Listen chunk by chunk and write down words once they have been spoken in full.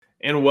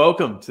And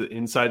welcome to the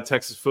Inside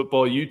Texas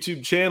Football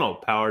YouTube channel,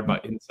 powered by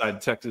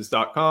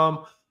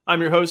InsideTexas.com.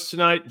 I'm your host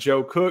tonight,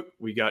 Joe Cook.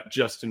 We got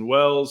Justin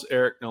Wells,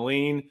 Eric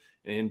Naleen.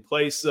 In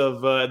place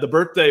of the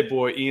birthday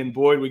boy, Ian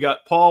Boyd, we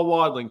got Paul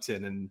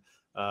Wadlington. And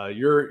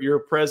your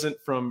present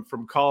from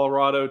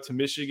Colorado to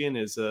Michigan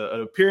is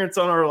an appearance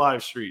on our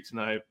live stream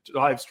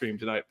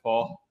tonight,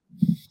 Paul.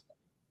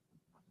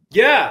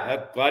 Yeah,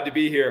 I'm glad to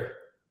be here.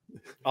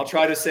 I'll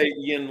try to say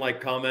Ian-like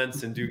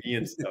comments and do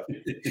Ian stuff.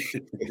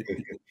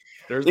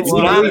 It's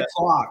 9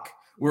 o'clock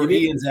where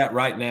Ian's at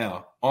right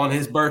now on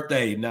his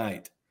birthday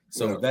night.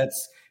 So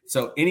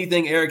so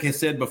anything Eric has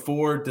said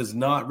before does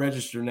not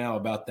register now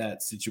about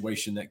that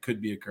situation that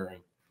could be occurring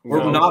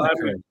or not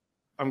occurring.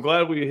 I'm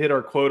glad we hit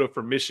our quota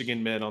for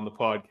Michigan men on the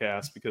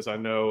podcast because I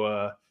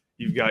know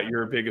you've got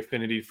your big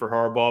affinity for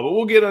Harbaugh. But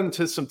we'll get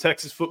into some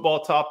Texas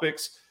football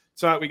topics.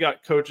 Tonight we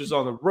got coaches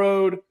on the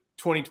road,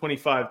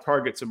 2025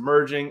 targets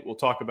emerging. We'll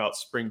talk about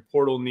spring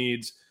portal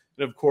needs.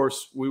 And, of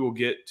course, we will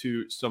get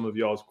to some of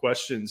y'all's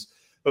questions.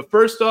 But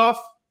first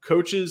off,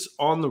 coaches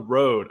on the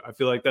road. I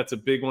feel like that's a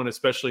big one,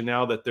 especially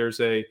now that there's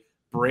a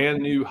brand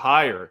new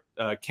hire.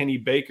 Kenny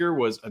Baker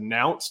was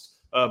announced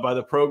by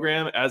the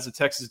program as the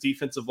Texas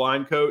defensive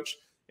line coach.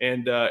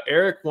 And,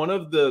 Eric, one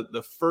of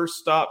the first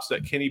stops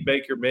that Kenny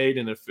Baker made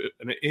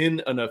in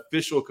an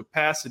official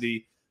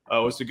capacity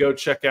was to go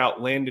check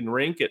out Landon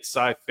Rink at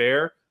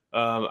Cy-Fair.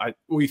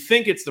 We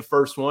think it's the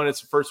first one. It's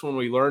the first one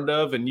we learned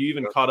of, and you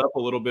even caught up a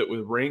little bit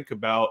with Rink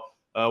about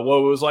what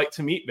it was like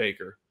to meet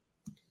Baker.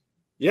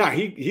 Yeah,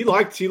 he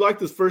liked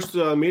his first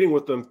meeting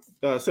with them.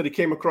 Said he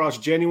came across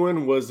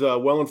genuine, was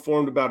well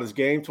informed about his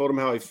game. Told him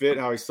how he fit,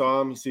 how he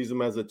saw him. He sees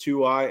him as a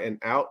 2-eye and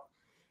out,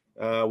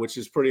 which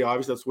is pretty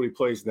obvious. That's what he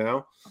plays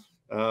now.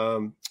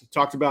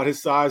 Talked about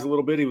his size a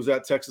little bit. He was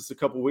at Texas a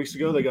couple weeks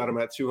ago. They got him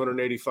at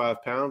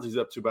 285 pounds. He's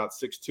up to about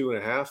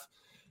 6'2.5".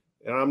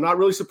 And I'm not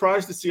really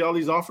surprised to see all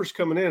these offers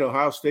coming in.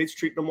 Ohio State's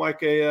treating them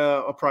like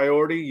a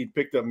priority. He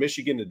picked up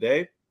Michigan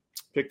today,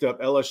 picked up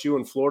LSU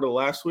and Florida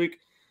last week.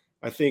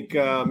 I think,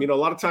 a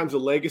lot of times the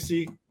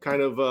legacy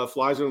kind of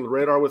flies under the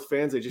radar with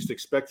fans. They just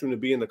expect him to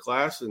be in the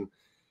class. And,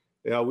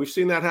 we've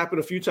seen that happen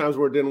a few times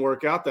where it didn't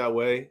work out that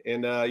way.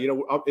 And,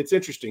 it's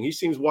interesting. He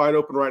seems wide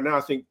open right now.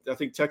 I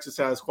think Texas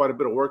has quite a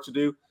bit of work to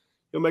do.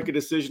 He'll make a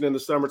decision in the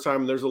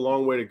summertime, and there's a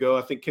long way to go.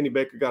 I think Kenny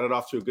Baker got it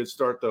off to a good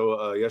start,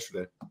 though,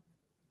 yesterday.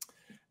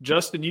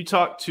 Justin, you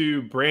talked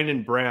to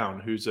Brandon Brown,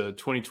 who's a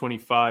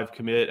 2025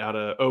 commit out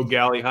of Eau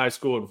Gallie High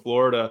School in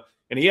Florida.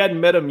 And he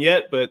hadn't met him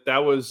yet, but that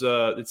was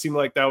it seemed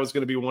like that was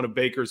going to be one of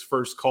Baker's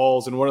first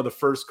calls and one of the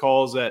first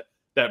calls that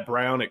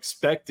Brown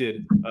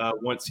expected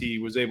once he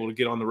was able to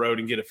get on the road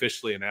and get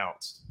officially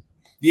announced.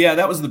 Yeah,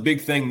 that was the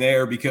big thing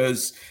there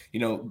because,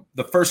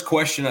 the first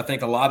question I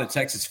think a lot of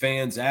Texas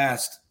fans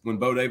asked when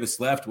Bo Davis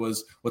left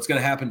was what's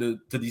going to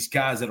happen to these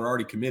guys that are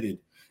already committed.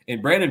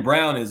 And Brandon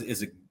Brown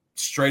is a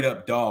straight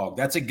up dog.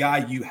 That's a guy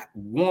you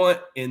want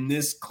in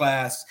this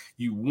class.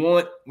 You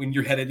want when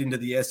you're headed into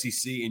the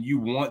SEC, and you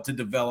want to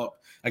develop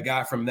a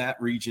guy from that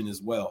region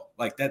as well.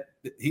 Like that,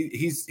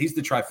 he's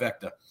the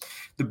trifecta.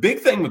 The big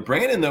thing with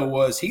Brandon, though,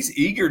 was he's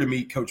eager to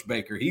meet Coach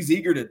Baker. He's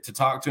eager to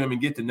talk to him and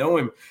get to know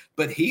him.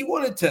 But he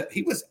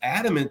was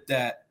adamant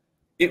that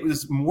it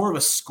was more of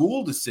a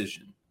school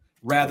decision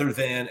rather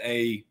than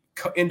a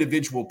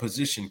individual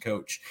position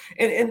coach.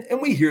 And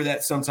we hear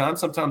that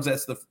sometimes. Sometimes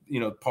that's the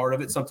part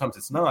of it. Sometimes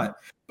it's not.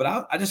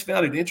 But I just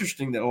found it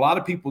interesting that a lot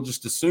of people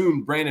just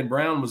assumed Brandon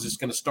Brown was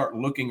just going to start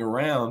looking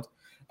around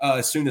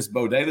as soon as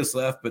Bo Davis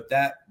left, but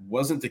that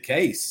wasn't the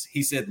case.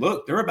 He said,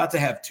 look, they're about to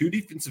have 2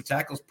 defensive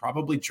tackles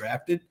probably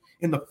drafted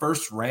in the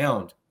first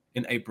round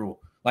in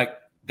April. Like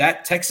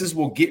that, Texas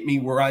will get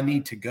me where I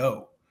need to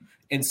go.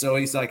 And so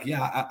he's like,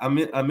 yeah, I'm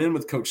in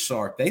with Coach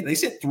Sark. They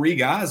sent 3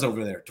 guys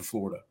over there to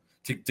Florida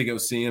to go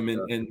see him.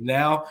 And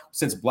now,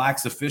 since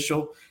Black's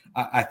official,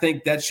 I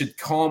think that should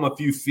calm a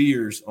few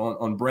fears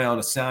on Brown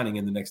assigning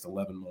in the next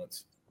 11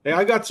 months. Hey,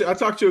 I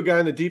talked to a guy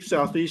in the deep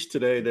Southeast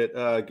today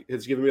that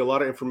has given me a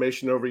lot of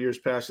information over years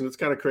past, and it's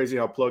kind of crazy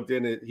how plugged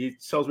in he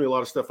tells me a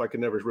lot of stuff I can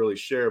never really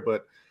share.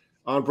 But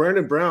on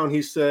Brandon Brown,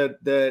 he said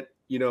that,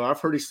 I've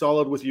heard he's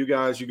solid with you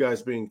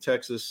guys being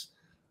Texas.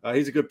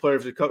 He's a good player.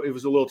 If he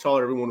was a little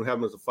taller, everyone would have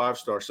him as a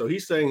 5-star. So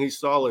he's saying he's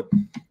solid.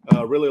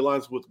 Really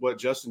aligns with what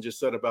Justin just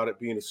said about it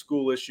being a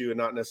school issue and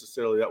not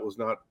necessarily that was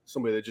not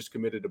somebody that just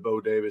committed to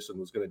Bo Davis and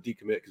was going to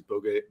decommit because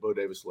Bo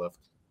Davis left.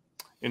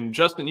 And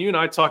Justin, you and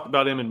I talked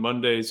about him in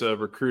Monday's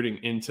recruiting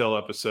intel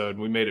episode, and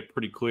we made it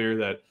pretty clear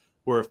that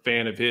we're a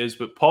fan of his.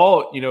 But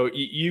Paul,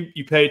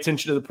 you pay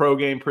attention to the pro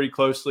game pretty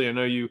closely. I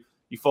know you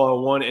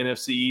follow one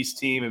NFC East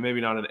team and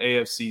maybe not an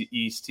AFC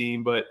East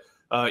team, but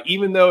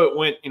even though it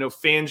went,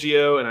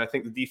 Fangio and I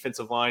think the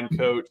defensive line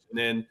coach and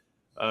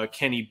then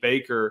Kenny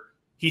Baker,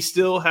 he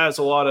still has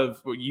a lot of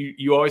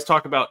you always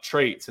talk about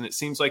traits, and it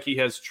seems like he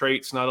has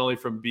traits not only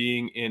from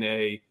being in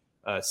a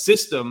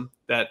system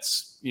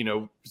that's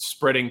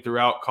spreading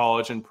throughout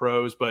college and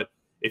pros, but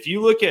if you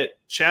look at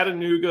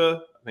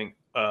Chattanooga, I think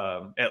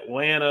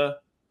Atlanta,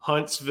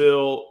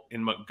 Huntsville,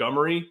 and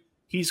Montgomery,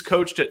 he's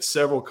coached at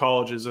several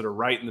colleges that are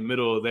right in the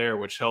middle of there,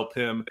 which help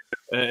him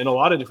in a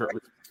lot of different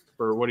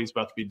for what he's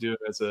about to be doing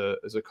as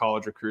a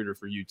college recruiter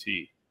for UT.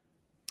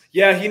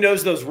 Yeah, he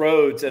knows those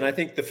roads, and I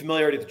think the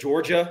familiarity with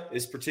Georgia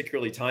is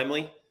particularly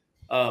timely.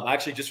 I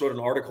actually just wrote an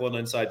article in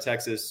Inside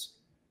Texas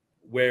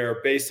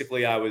where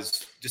basically I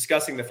was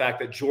discussing the fact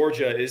that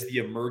Georgia is the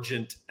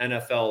emergent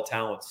NFL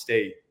talent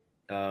state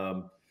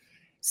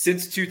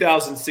since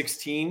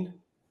 2016.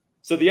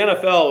 So the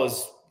NFL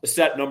is a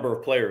set number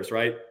of players,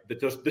 right?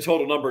 The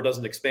total number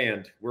doesn't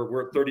expand.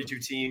 We're at 32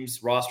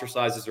 teams. Roster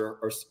sizes are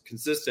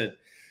consistent.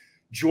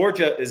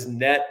 Georgia is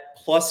net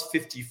plus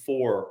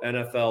 54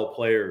 NFL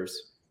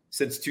players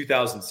since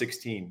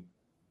 2016.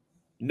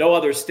 No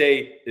other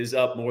state is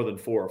up more than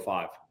 4 or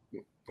 5.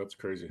 That's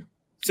crazy.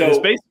 So it's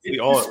basically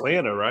all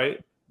Atlanta, right?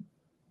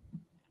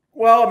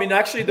 Well, I mean,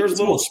 actually, there's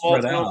little small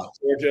spread towns out.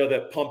 in Georgia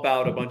that pump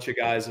out a bunch of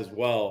guys as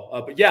well.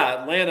 But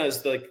yeah, Atlanta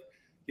is like,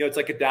 it's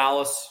like a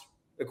Dallas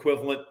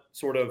equivalent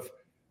sort of,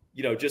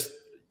 just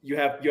you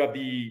have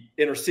the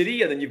inner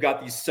city, and then you've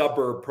got these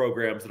suburb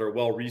programs that are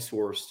well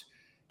resourced,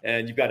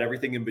 and you've got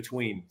everything in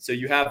between. So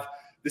you have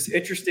this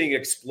interesting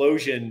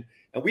explosion,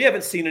 and we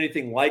haven't seen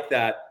anything like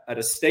that at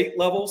a state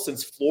level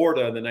since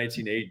Florida in the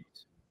 1980s.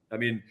 I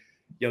mean,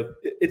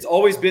 it's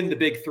always been the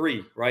big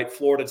three, right?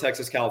 Florida,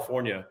 Texas,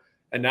 California.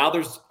 And now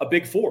there's a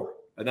big four.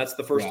 And that's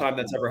the first time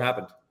that's ever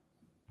happened.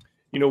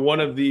 One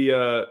of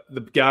the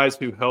guys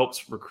who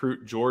helps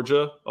recruit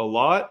Georgia a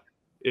lot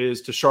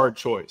is Tashard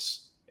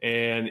Choice.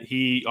 And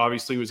he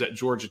obviously was at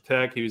Georgia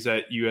Tech. He was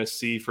at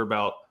USC for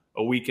about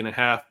a week and a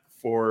half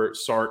before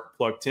Sark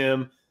plucked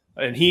him.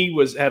 And he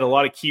had a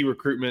lot of key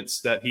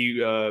recruitments that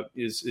he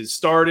is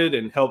started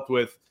and helped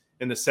with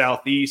in the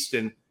Southeast.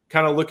 And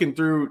kind of looking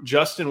through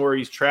Justin where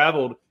he's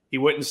traveled, he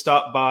went and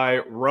stopped by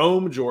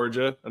Rome,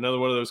 Georgia, another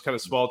one of those kind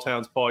of small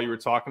towns, Paul, you were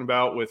talking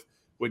about with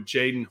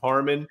Jaden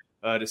Harmon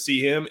to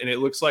see him. And it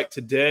looks like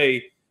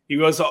today he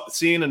was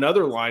seeing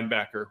another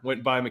linebacker,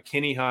 went by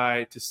McKinney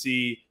High to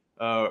see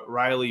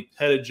Riley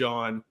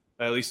Pettijohn,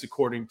 at least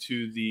according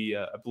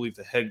to I believe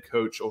the head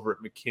coach over at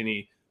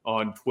McKinney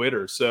on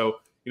Twitter. So,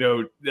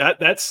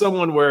 that's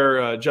someone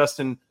where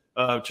Justin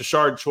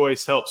Tashard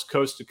Choice helps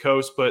coast to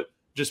coast, but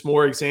just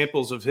more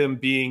examples of him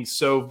being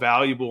so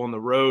valuable on the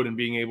road and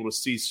being able to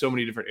see so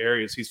many different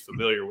areas he's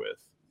familiar with.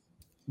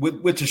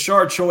 With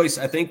Tashard Choice,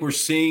 I think we're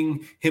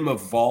seeing him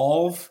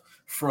evolve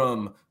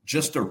from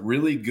just a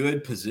really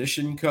good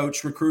position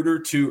coach recruiter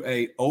to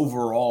a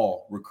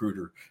overall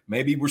recruiter.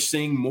 Maybe we're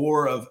seeing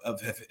more of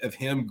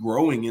him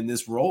growing in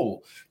this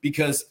role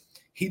because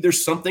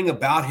there's something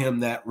about him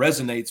that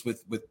resonates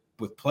with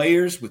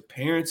players, with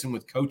parents, and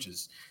with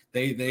coaches.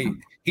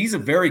 He's a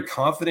very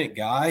confident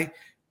guy.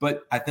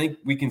 But I think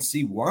we can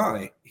see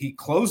why. He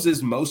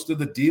closes most of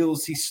the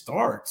deals he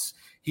starts.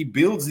 He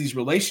builds these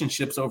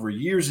relationships over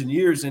years and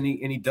years, and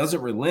he doesn't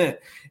relent.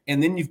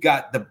 And then you've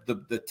got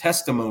the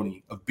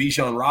testimony of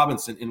Bijan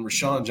Robinson and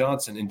Rashawn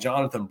Johnson and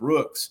Jonathan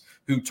Brooks,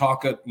 who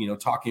talk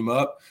him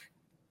up.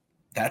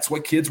 That's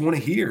what kids want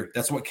to hear.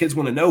 That's what kids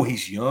want to know.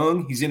 He's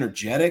young. He's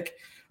energetic.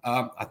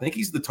 I think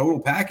he's the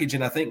total package.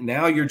 And I think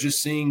now you're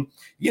just seeing,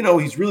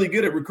 he's really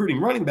good at recruiting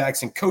running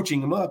backs and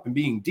coaching them up and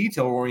being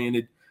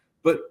detail-oriented.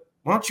 But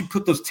why don't you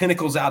put those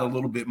tentacles out a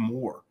little bit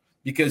more?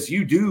 Because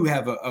you do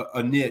have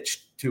a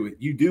niche to it.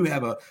 You do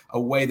have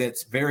a way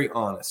that's very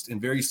honest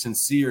and very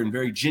sincere and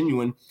very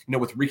genuine.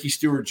 With Ricky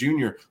Stewart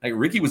Jr., like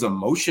Ricky was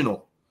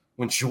emotional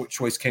when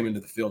Choice came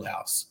into the field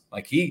house.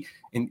 Like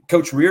and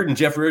Coach Reardon,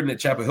 Jeff Reardon at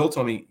Chapel Hill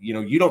told me,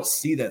 you don't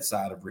see that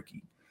side of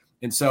Ricky.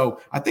 And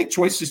so I think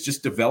Choice is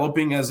just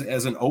developing as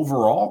an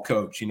overall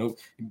coach,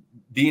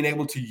 being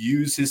able to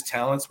use his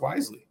talents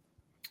wisely.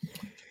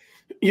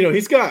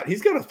 He's got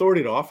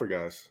authority to offer,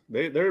 guys.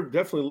 They're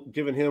definitely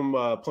giving him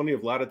plenty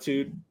of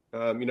latitude.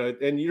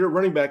 And you're a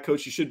running back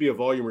coach. You should be a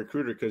volume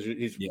recruiter because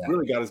he's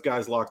really got his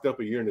guys locked up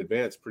a year in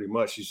advance. Pretty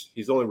much,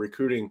 he's only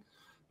recruiting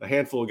a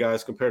handful of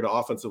guys compared to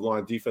offensive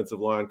line, defensive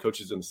line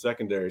coaches in the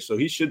secondary. So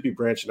he should be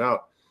branching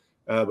out.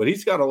 But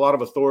he's got a lot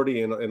of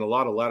authority and a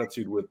lot of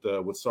latitude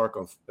with Sark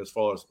as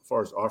far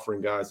as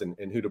offering guys and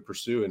who to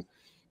pursue. And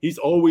he's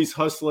always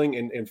hustling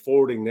and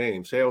forwarding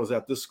names. Hey, I was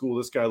at this school.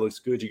 This guy looks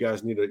good. You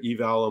guys need to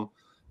eval him.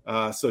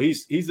 So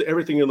he's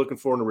everything you're looking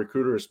for in a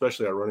recruiter,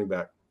 especially at running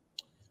back.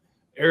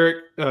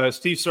 Eric,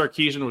 Steve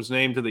Sarkisian was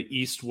named to the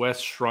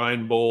East-West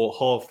Shrine Bowl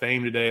Hall of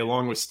Fame today,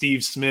 along with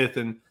Steve Smith,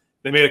 and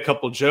they made a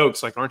couple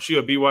jokes like, "Aren't you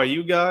a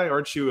BYU guy?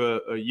 Aren't you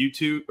a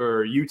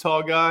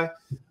Utah guy?"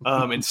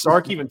 And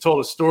Sark even told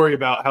a story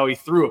about how he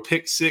threw a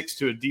pick six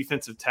to a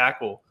defensive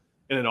tackle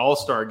in an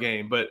All-Star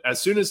game. But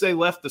as soon as they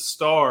left the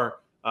Star,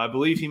 I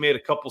believe he made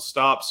a couple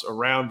stops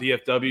around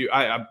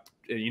DFW.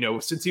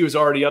 Since he was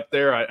already up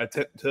there, I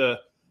tend to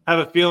have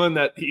a feeling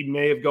that he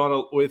may have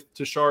gone with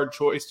Tashard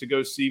Choice to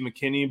go see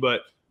McKinney.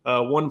 But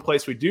one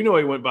place we do know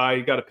he went by,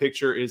 he got a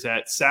picture, is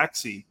at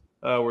Saxe,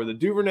 where the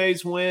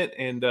Duvernays went,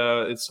 and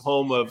it's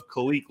home of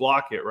Khalik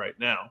Lockett right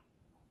now.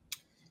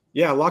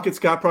 Yeah, Lockett's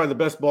got probably the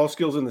best ball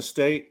skills in the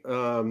state,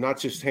 not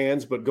just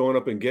hands, but going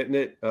up and getting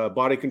it.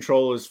 Body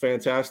control is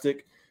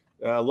fantastic.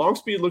 Long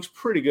speed looks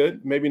pretty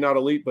good. Maybe not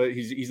elite, but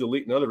he's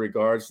elite in other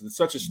regards. It's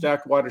such a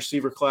stacked wide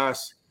receiver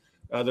class.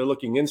 They're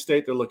looking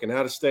in-state. They're looking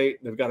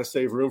out-of-state. They've got to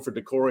save room for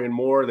DeCorian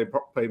Moore.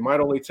 They might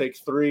only take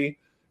 3.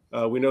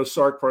 We know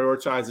Sark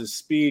prioritizes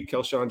speed.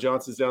 Kelshawn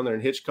Johnson's down there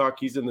in Hitchcock.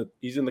 He's in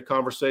the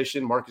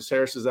conversation. Marcus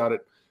Harris is out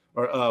at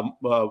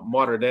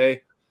Mater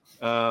Dei.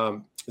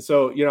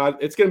 So,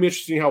 it's going to be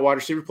interesting how wide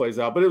receiver plays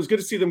out. But it was good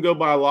to see them go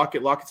by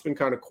Lockett. Lockett's been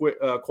kind of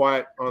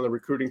quiet on the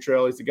recruiting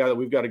trail. He's the guy that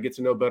we've got to get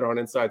to know better on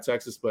Inside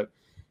Texas. But,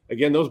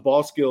 again, those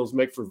ball skills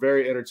make for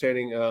very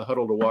entertaining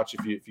huddle to watch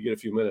if you get a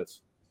few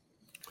minutes.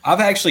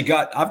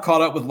 I've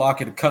caught up with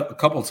Lockett a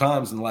couple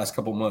times in the last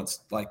couple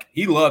months. Like,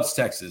 he loves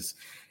Texas.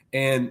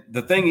 And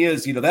the thing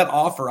is, that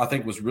offer I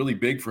think was really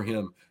big for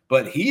him.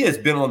 But he has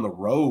been on the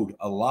road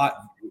a lot,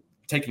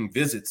 taking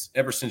visits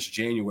ever since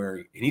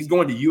January. And he's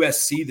going to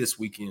USC this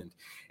weekend.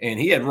 And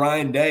he had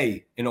Ryan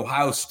Day in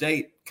Ohio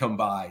State come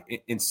by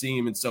and see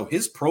him. And so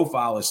his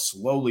profile is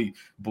slowly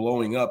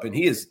blowing up. And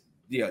he is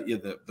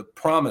the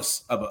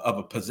promise of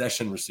a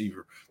possession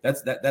receiver.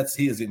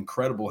 He has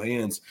incredible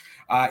hands.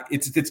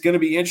 It's going to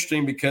be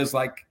interesting because,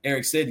 like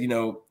Eric said,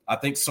 I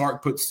think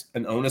Sark puts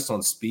an onus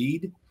on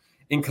speed.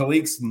 And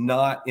Kalik's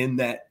not in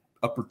that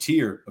upper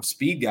tier of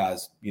speed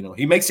guys.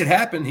 He makes it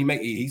happen.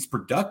 He's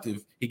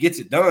productive. He gets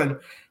it done.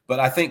 But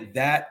I think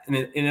that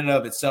in and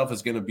of itself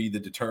is going to be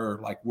the deter,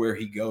 like where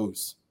he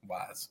goes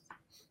wise.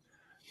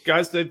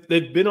 Guys,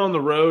 they've been on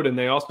the road, and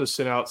they also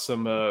sent out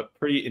some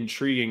pretty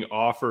intriguing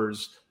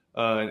offers.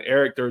 And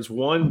Eric, there's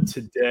one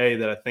today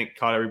that I think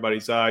caught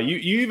everybody's eye.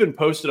 You even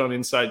posted on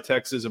Inside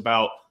Texas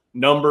about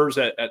numbers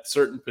at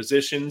certain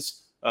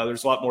positions.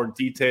 There's a lot more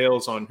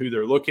details on who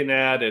they're looking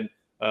at and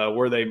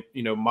where they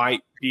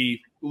might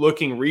be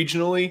looking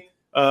regionally.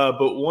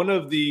 But one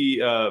of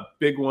the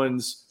big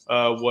ones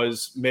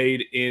was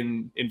made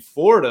in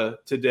Florida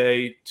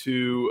today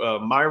to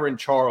Myron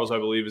Charles, I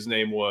believe his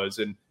name was.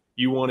 And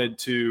you wanted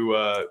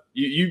to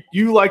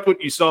you liked what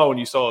you saw when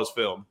you saw his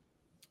film.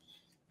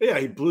 Yeah,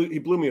 he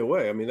blew me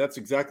away. I mean, that's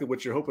exactly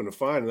what you're hoping to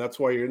find, and that's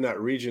why you're in that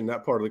region,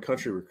 that part of the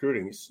country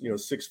recruiting. He's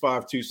 6'5",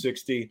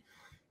 260.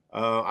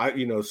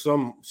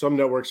 Some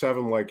networks have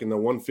him like in the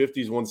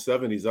 150s,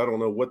 170s. I don't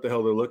know what the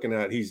hell they're looking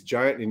at. He's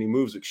giant and he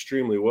moves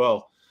extremely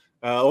well.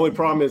 Only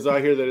problem is I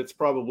hear that it's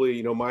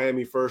probably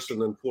Miami first and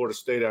then Florida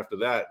State after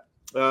that.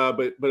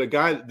 But a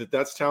guy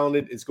that's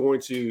talented is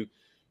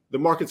the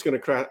market's going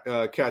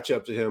to catch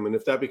up to him. And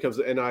if that becomes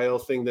an NIL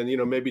thing,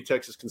 then, maybe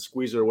Texas can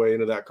squeeze their way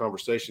into that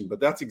conversation. But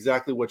that's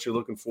exactly what you're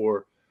looking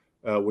for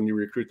when you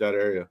recruit that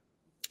area.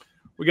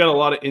 We got a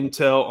lot of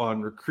intel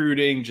on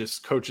recruiting,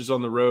 just coaches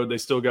on the road. They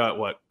still got,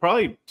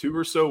 probably 2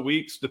 or so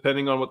weeks,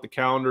 depending on what the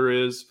calendar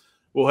is.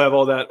 We'll have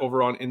all that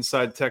over on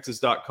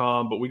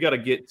InsideTexas.com. But we got to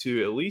get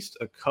to at least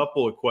a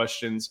couple of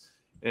questions.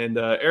 And,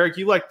 Eric,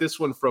 you like this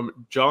one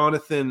from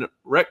Jonathan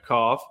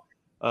Retkoff.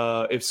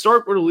 If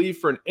Sark were to leave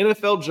for an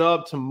NFL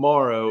job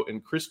tomorrow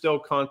and Chris Del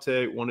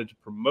Conte wanted to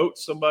promote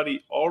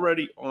somebody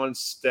already on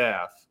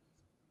staff,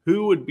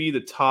 who would be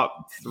the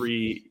top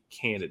 3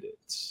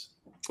 candidates?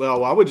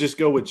 Well, I would just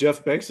go with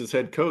Jeff Banks as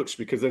head coach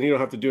because then you don't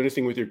have to do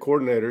anything with your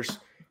coordinators.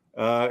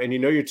 And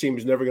your team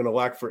is never going to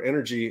lack for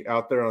energy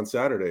out there on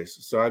Saturdays.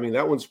 So, I mean,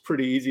 that one's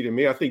pretty easy to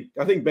me. I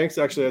think Banks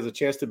actually has a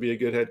chance to be a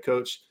good head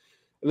coach.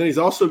 And then he's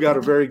also got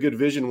a very good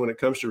vision when it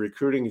comes to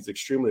recruiting. He's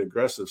extremely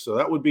aggressive. So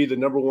that would be the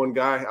number one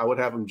guy. I would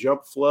have him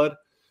jump Flood.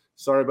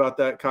 Sorry about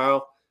that,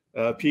 Kyle.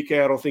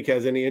 PK, I don't think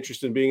has any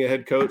interest in being a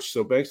head coach.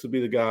 So Banks would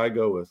be the guy I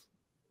go with.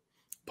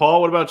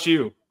 Paul, what about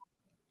you?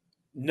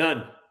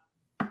 None.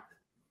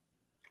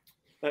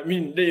 I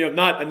mean,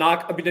 not a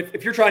knock. I mean,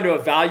 if you're trying to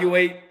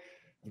evaluate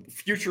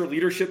future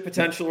leadership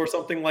potential or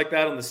something like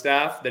that on the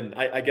staff, then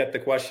I get the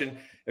question.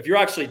 If you're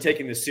actually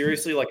taking this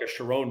seriously, like a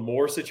Sharon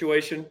Moore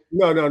situation.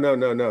 No. I was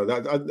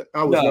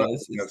not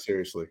taking that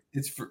seriously.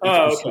 It's for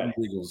okay.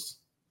 Eagles.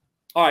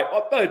 All right.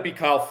 Well, that'd be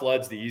Kyle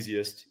Flood's the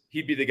easiest.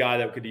 He'd be the guy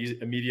that could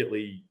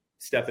immediately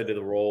step into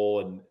the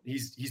role. And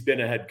he's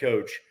been a head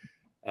coach.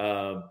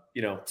 So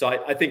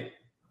I think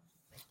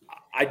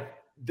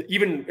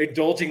even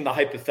indulging the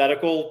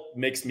hypothetical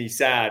makes me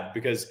sad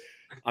because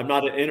I'm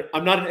not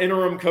an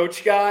interim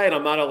coach guy, and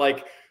I'm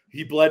not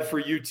he bled for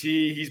UT.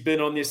 He's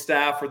been on the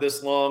staff for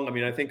this long. I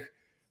mean, I think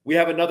we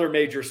have another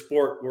major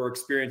sport. We're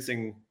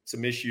experiencing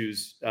some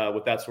issues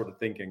with that sort of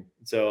thinking.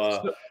 So,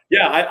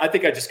 I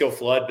think I just go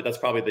Flood, but that's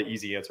probably the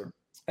easy answer.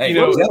 Hey,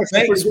 Jeff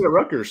Banks at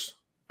Rutgers.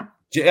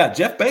 Yeah,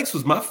 Jeff Banks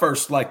was my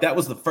first. That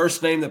was the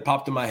first name that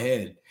popped in my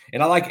head.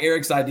 And I like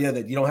Eric's idea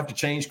that you don't have to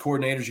change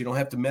coordinators. You don't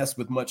have to mess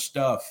with much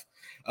stuff.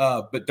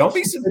 But don't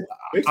be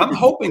 – I'm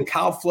hoping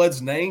Kyle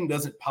Flood's name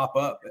doesn't pop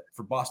up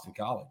for Boston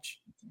College.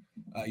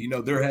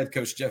 Their head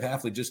coach, Jeff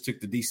Hafley, just took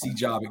the DC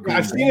job.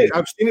 I've seen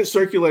it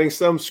circulating.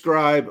 Some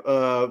scribe,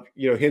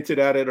 hinted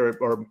at it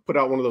or put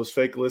out one of those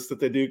fake lists that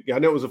they do. I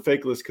know it was a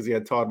fake list because he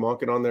had Todd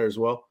Monken on there as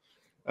well.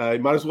 You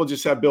might as well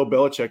just have Bill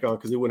Belichick on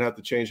because he wouldn't have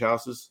to change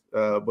houses.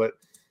 But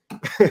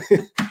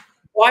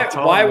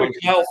why would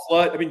Kyle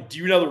Flood – I mean, do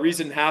you know the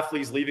reason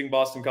Hafley's leaving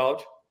Boston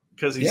College?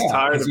 Because he's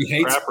tired of he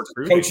hates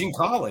coaching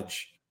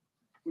college.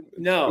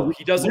 No,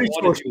 he doesn't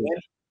want to do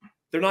it.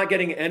 They're not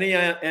getting any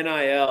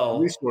NIL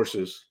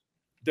resources.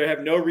 They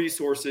have no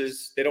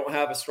resources. They don't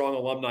have a strong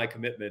alumni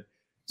commitment.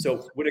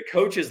 So when a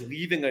coach is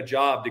leaving a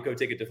job to go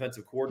take a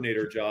defensive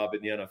coordinator job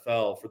in the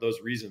NFL for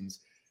those reasons,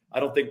 I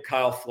don't think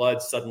Kyle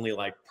Flood's suddenly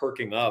like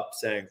perking up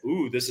saying,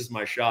 "Ooh, this is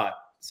my shot."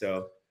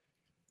 So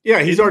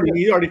yeah, he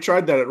already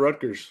tried that at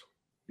Rutgers.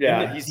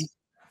 Yeah,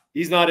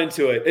 he's not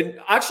into it. And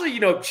actually,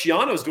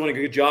 Schiano's doing a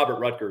good job at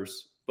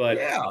Rutgers, but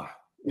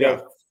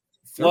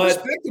Flood,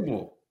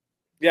 respectable.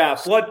 Yeah,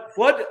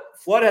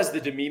 Flood has the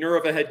demeanor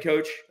of a head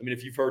coach. I mean,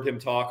 if you've heard him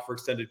talk for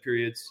extended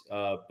periods,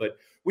 but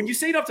when you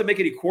say you don't have to make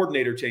any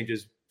coordinator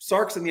changes,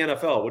 Sark's in the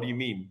NFL. What do you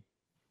mean?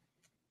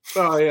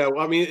 Oh yeah,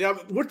 well, I mean,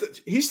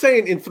 he's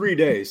saying in 3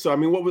 days. So I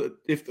mean, what would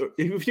if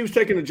he was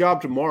taking a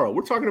job tomorrow?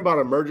 We're talking about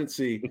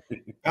emergency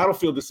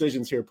battlefield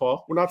decisions here,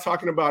 Paul. We're not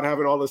talking about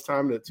having all this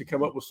time to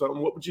come up with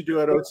something. What would you do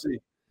at OC?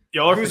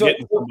 Y'all are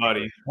forgetting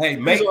somebody. Hey,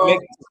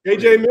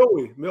 AJ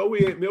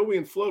Milwee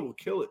and Flood will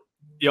kill it.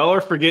 Y'all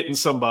are forgetting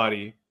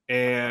somebody,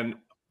 and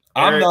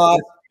I'm not.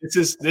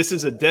 This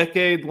is a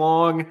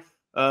decade-long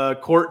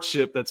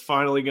courtship that's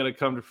finally going to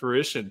come to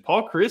fruition.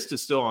 Paul Chryst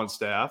is still on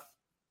staff.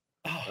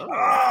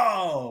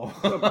 Oh,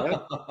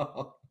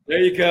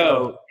 there you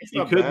go.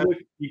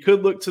 You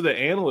could look to the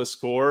analyst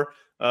score.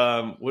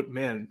 What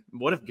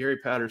if Gary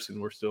Patterson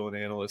were still an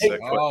analyst? That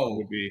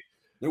would be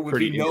there would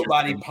be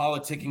nobody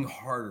politicking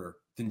harder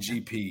than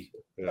GP. He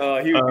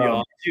would be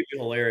awesome. He'd be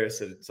hilarious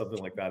if something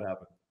like that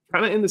happened.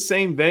 Kind of in the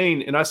same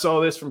vein, and I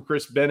saw this from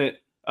Chris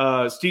Bennett.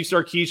 Steve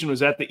Sarkisian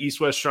was at the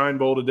East-West Shrine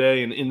Bowl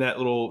today, and in that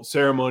little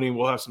ceremony,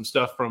 we'll have some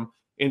stuff from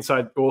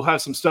inside. We'll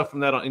have some stuff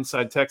from that on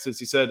Inside Texas.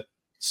 He said,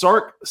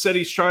 Sark said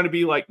he's trying to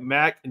be like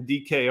Mac and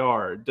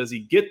DKR. Does he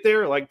get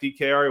there like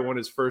DKR? He won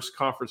his first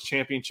conference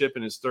championship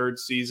in his third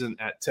season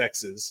at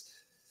Texas.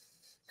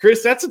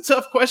 Chris, that's a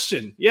tough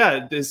question.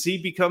 Yeah, does he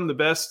become the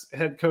best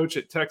head coach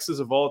at Texas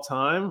of all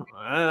time?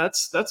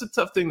 That's a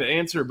tough thing to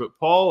answer. But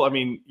Paul, I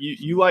mean,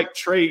 you like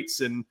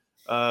traits, and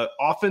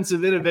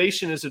offensive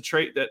innovation is a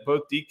trait that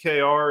both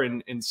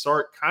DKR and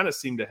Sark kind of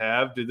seem to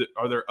have.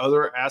 Are there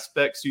other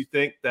aspects you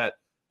think that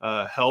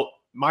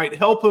might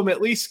help him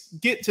at least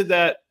get to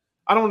that?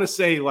 I don't want to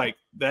say like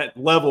that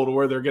level to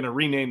where they're going to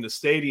rename the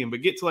stadium,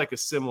 but get to like a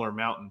similar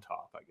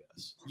mountaintop, I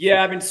guess.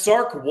 Yeah, I mean,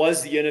 Sark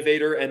was the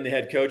innovator and the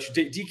head coach.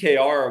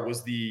 DKR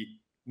was the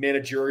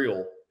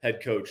managerial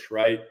head coach,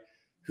 right?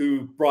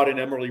 Who brought in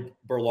Emily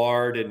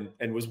Berlard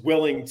and was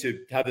willing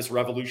to have this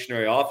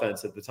revolutionary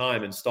offense at the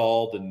time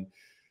installed. And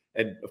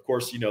of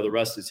course, the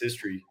rest is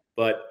history.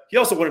 But he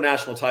also won a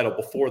national title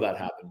before that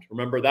happened.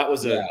 Remember, that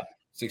was an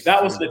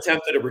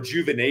attempt at a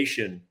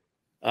rejuvenation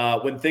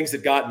when things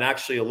had gotten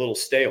actually a little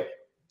stale.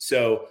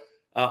 So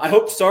I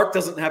hope Sark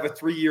doesn't have a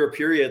 3-year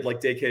period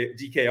like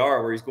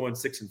DKR where he's going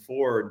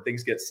 6-4 and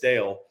things get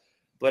stale.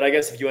 But I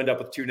guess if you end up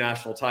with 2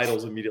 national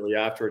titles immediately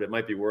after it, it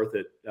might be worth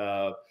it.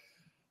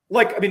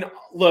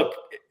 Look,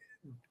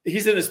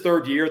 he's in his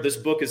 3rd year. This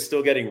book is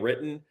still getting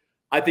written.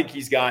 I think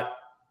he's got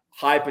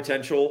high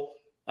potential.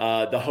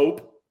 The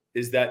hope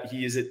is that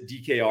he is at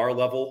DKR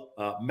level.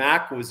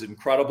 Mac was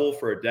incredible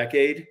for a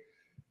decade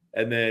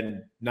and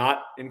then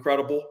not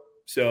incredible.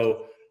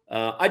 So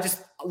I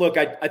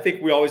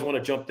think we always want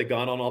to jump the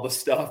gun on all this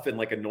stuff and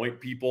like anoint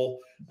people.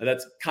 And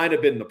that's kind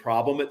of been the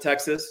problem at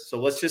Texas.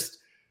 So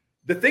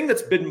the thing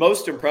that's been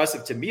most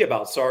impressive to me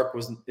about Sark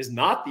is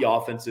not the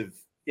offensive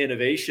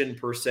innovation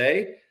per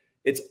se.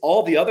 It's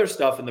all the other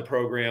stuff in the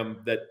program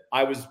that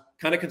I was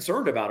kind of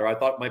concerned about, or I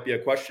thought might be a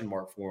question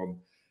mark for him.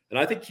 And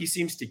I think he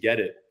seems to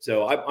get it.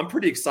 So I'm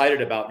pretty excited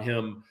about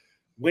him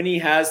when he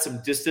has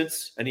some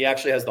distance and he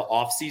actually has the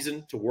off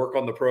season to work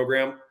on the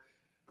program.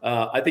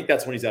 I think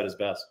that's when he's at his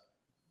best.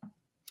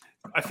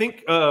 I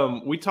think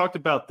we talked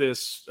about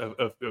this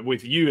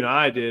with you, and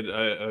I did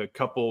a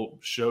couple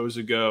shows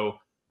ago,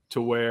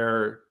 to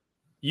where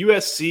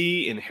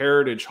USC and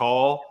Heritage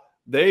Hall,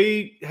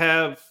 they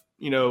have,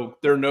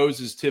 their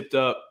noses tipped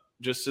up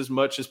just as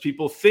much as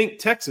people think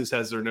Texas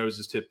has their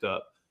noses tipped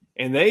up.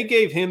 And they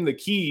gave him the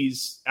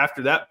keys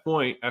after that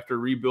point, after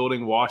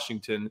rebuilding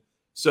Washington.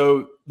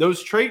 So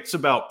those traits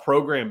about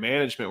program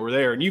management were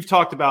there. And you've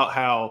talked about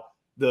how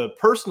the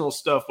personal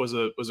stuff was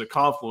a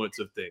confluence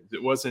of things.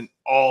 It wasn't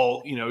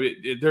all,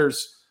 it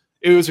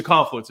was a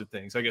confluence of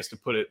things, I guess, to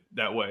put it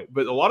that way.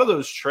 But a lot of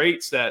those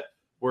traits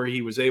where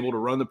he was able to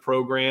run the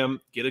program,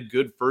 get a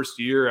good first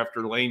year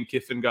after Lane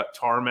Kiffin got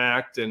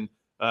tarmacked, and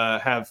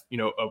have,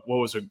 what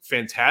was a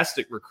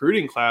fantastic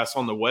recruiting class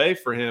on the way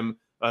for him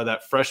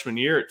that freshman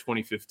year at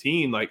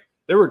 2015. Like,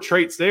 there were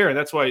traits there. And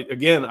that's why,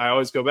 again, I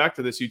always go back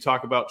to this. You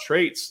talk about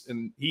traits,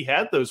 and he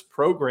had those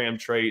program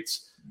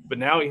traits, but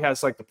now he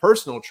has like the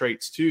personal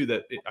traits too,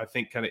 that I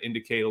think kind of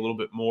indicate a little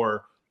bit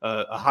more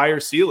a higher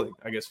ceiling,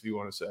 I guess, if you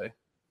want to say.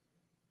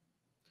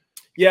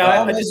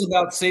 Yeah, it's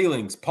about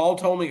ceilings. Paul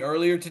told me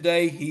earlier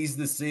today he's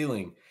the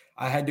ceiling.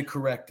 I had to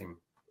correct him.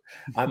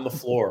 I'm the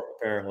floor,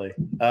 apparently.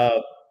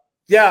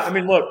 Yeah, I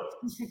mean, look,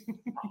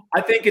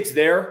 I think it's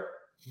there,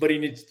 but he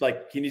needs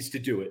to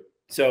do it.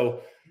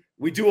 So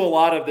we do a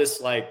lot of this,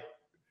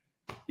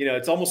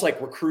 it's almost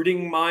like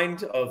recruiting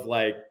mind of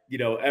like,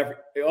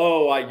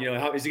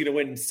 how is he going to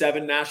win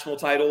 7 national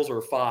titles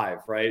or 5?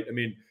 Right. I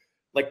mean,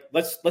 like,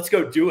 let's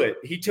go do it.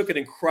 He took an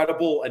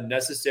incredible and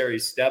necessary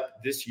step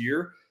this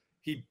year.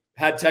 He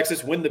had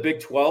Texas win the Big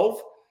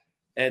 12,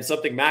 and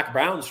something Mack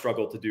Brown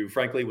struggled to do,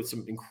 frankly, with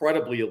some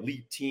incredibly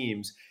elite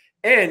teams.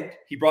 And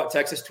he brought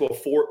Texas to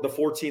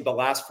the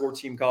last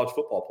 4-team college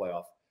football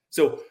playoff.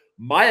 So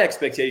my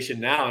expectation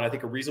now, and I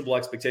think a reasonable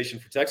expectation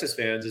for Texas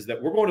fans, is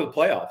that we're going to the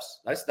playoffs.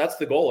 That's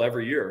the goal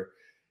every year.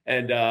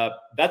 And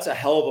that's a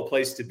hell of a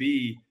place to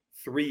be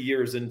 3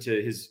 years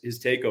into his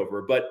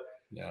takeover. But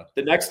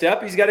the next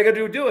step, he's got to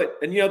go do it.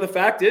 And, the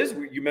fact is,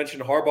 you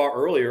mentioned Harbaugh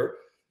earlier.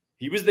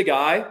 He was the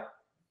guy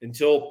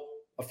until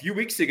a few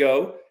weeks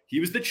ago. He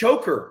was the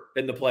choker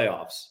in the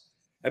playoffs.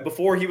 And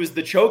before he was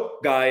the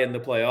choke guy in the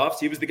playoffs,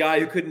 he was the guy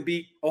who couldn't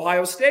beat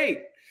Ohio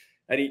State.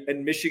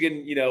 And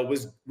Michigan,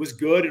 was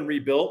good and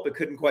rebuilt, but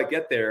couldn't quite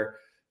get there.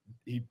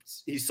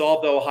 He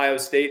solved the Ohio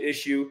State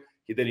issue.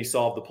 Then he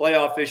solved the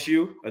playoff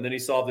issue, and then he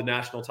solved the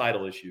national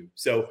title issue.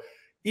 So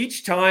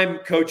each time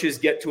coaches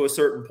get to a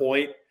certain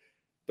point,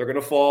 they're going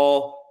to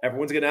fall.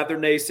 Everyone's going to have their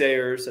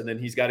naysayers, and then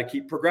he's got to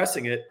keep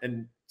progressing it.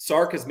 And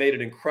Sark has made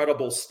an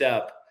incredible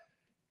step.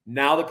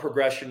 Now the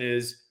progression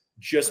is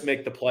just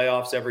make the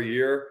playoffs every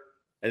year,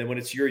 and then when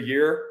it's your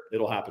year,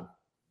 it'll happen.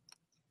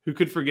 Who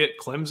could forget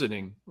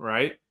Clemsoning,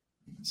 right?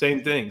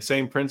 Same thing,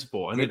 same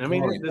principle. And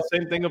the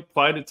same thing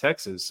applied to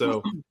Texas.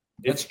 So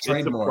it's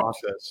a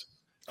process.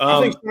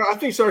 I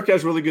think Sark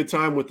has really good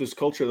time with this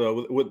culture,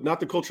 though, with not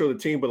the culture of the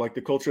team, but like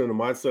the culture and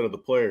the mindset of the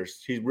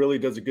players. He really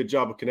does a good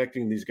job of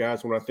connecting these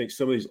guys when I think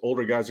some of these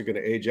older guys are going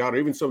to age out, or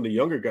even some of the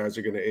younger guys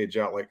are going to age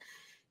out. Like,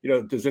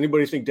 does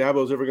anybody think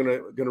Dabo's ever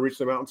going to reach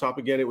the mountaintop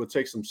again? It would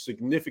take some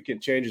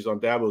significant changes on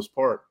Dabo's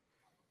part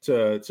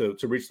to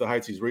reach the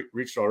heights he's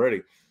reached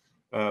already.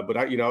 But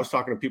I was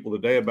talking to people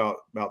today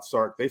about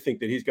Sark. They think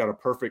that he's got a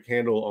perfect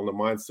handle on the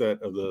mindset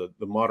of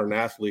the modern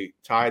athlete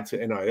tied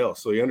to NIL.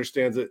 So he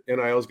understands that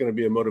NIL is going to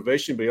be a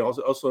motivation, but he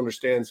also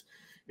understands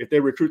if they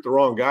recruit the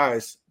wrong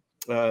guys,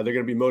 they're going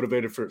to be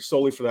motivated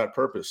solely for that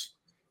purpose.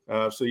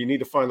 So you need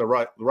to find the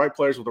right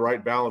players with the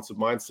right balance of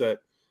mindset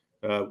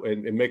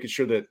and making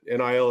sure that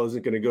NIL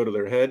isn't going to go to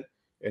their head.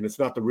 And it's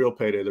not the real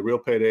payday. The real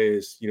payday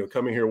is,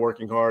 coming here,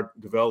 working hard,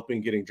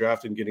 developing, getting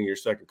drafted, and getting your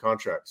second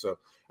contract. So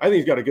I think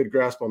he's got a good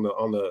grasp on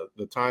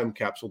the time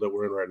capsule that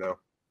we're in right now.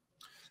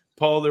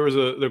 Paul, there was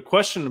the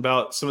question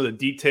about some of the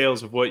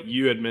details of what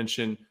you had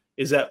mentioned.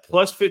 Is that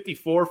plus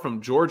 54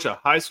 from Georgia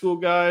high school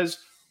guys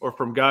or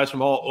from guys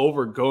from all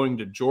over going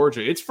to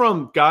Georgia? It's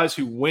from guys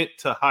who went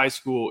to high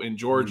school in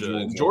Georgia.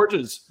 And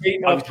Georgia's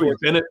obviously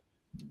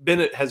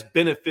has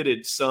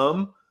benefited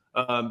some.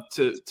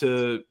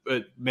 To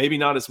maybe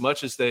not as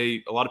much as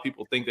a lot of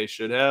people think they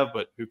should have,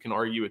 but who can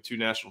argue with 2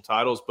 national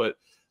titles. But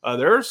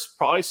there's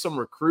probably some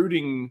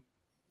recruiting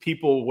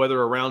people,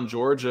 whether around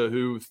Georgia,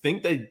 who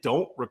think they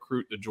don't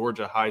recruit the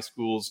Georgia high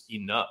schools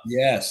enough.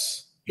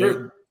 Yes.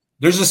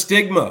 There's a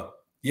stigma.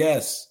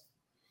 Yes.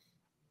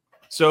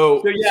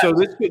 So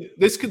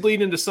this could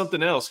lead into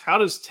something else. How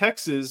does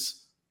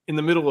Texas in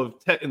the middle of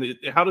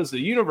how does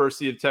the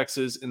University of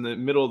Texas in the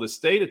middle of the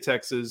state of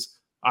Texas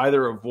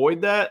either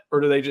avoid that, or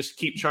do they just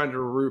keep trying to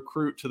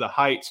recruit to the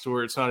heights to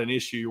where it's not an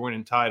issue, you're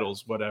winning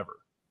titles, whatever?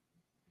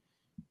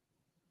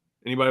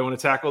 Anybody want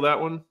to tackle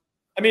that one?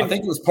 I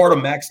think it was part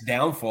of Mack's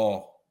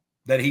downfall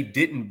that he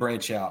didn't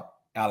branch out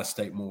of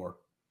state more.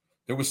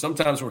 There was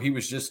sometimes where he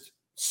was just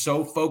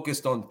so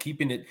focused on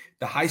keeping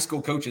the high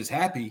school coaches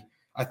happy.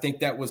 I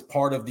think that was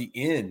part of the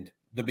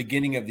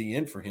beginning of the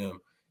end for him.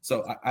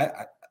 So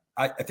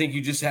I think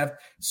you just have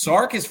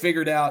Sark has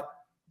figured out,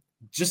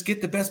 just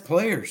get the best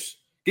players.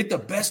 Get the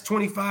best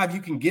 25 you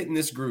can get in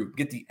this group.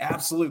 Get the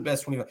absolute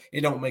best 25.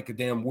 It don't make a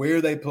damn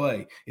where they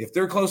play. If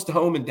they're close to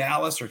home in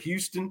Dallas or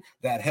Houston,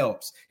 that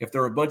helps. If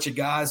there are a bunch of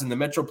guys in the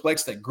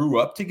Metroplex that grew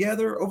up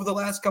together over the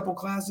last couple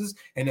classes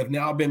and have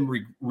now been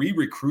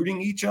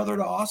re-recruiting each other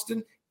to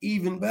Austin,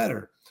 even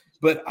better.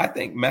 But I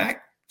think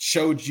Mack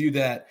showed you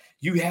that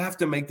you have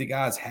to make the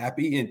guys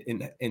happy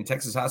in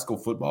Texas high school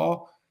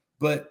football.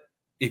 But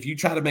if you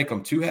try to make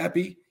them too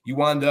happy, you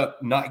wind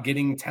up not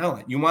getting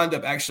talent. You wind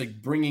up actually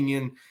bringing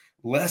in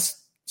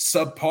less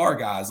subpar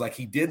guys like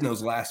he did in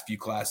those last few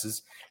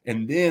classes.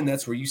 And then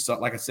that's where you saw,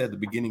 like I said, the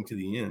beginning to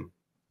the end.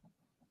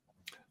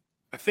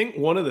 I think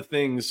one of the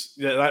things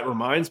that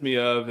reminds me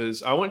of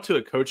is I went to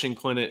a coaching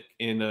clinic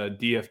in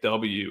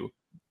DFW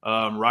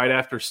right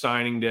after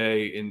signing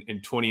day in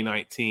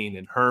 2019.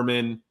 And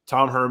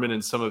Tom Herman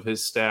and some of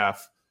his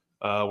staff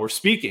were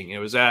speaking. It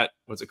was at,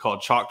 what's it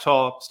called,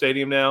 Choctaw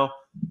Stadium now.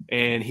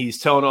 And he's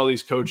telling all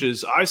these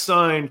coaches, I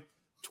signed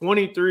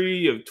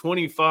 23 of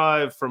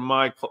 25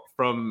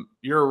 from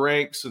your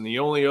ranks, and the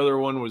only other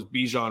one was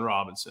Bijan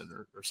Robinson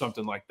or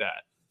something like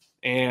that.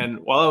 And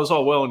while that was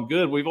all well and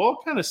good, we've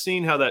all kind of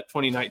seen how that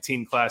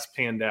 2019 class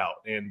panned out.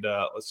 And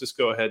let's just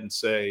go ahead and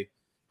say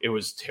it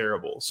was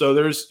terrible.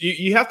 So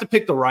you have to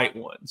pick the right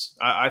ones.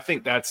 I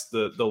think that's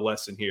the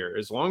lesson here.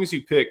 As long as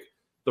you pick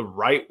the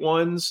right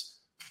ones,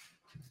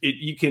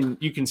 you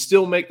can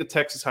still make the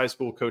Texas high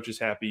school coaches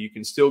happy. You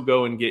can still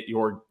go and get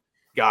your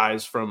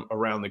guys from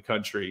around the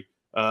country.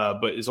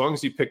 But as long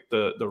as you pick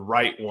the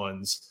right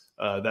ones,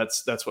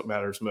 that's what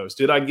matters most.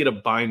 Did I get a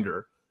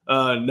binder?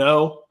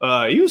 No.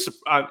 He was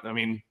surprised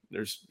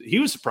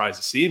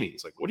to see me.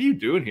 He's like, "What are you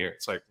doing here?"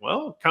 It's like,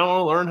 well, kind of want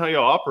to learn how you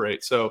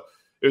operate. So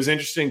it was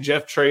interesting.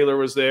 Jeff Traylor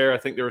was there. I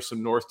think there were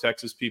some North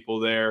Texas people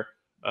there.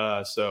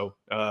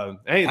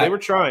 Hey, they were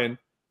trying,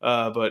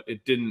 but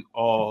it didn't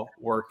all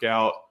work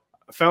out.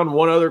 I found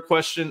one other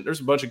question.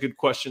 There's a bunch of good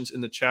questions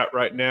in the chat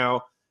right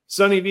now.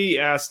 Sonny V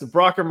asked the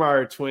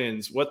Brockermeyer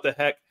twins, what the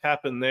heck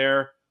happened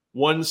there?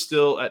 One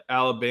still at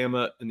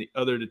Alabama and the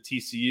other to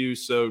TCU.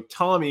 So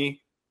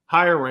Tommy,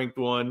 higher ranked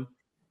one,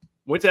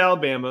 went to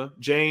Alabama.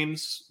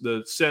 James,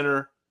 the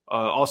center,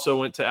 also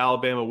went to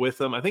Alabama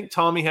with him. I think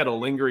Tommy had a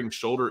lingering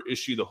shoulder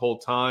issue the whole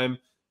time.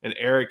 And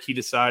Eric, he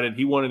decided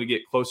he wanted to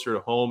get closer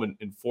to home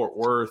in Fort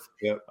Worth.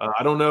 Yep.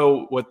 I don't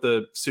know what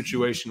the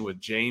situation with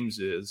James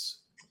is.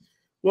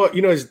 Well,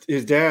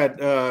 his dad,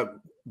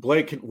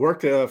 Blake, had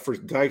worked for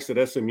Dykes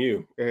at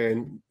SMU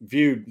and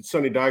viewed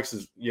Sonny Dykes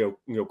as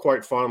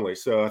quite fondly.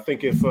 So I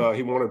think if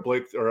he wanted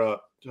Blake or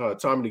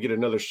Tommy to get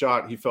another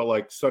shot, he felt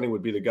like Sonny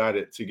would be the guy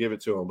to give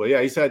it to him. But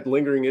yeah, he's had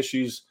lingering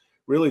issues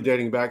really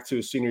dating back to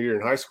his senior year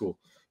in high school,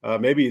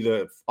 maybe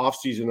the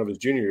offseason of his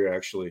junior year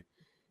actually.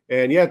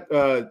 And yet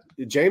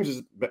James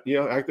is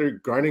out there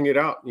grinding it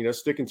out,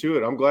 sticking to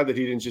it. I'm glad that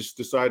he didn't just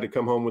decide to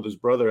come home with his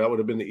brother. That would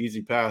have been the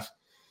easy path.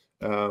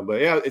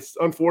 But yeah, it's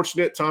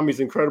unfortunate. Tommy's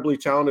an incredibly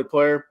talented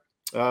player.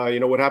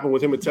 What happened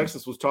with him in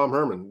Texas was Tom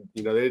Herman.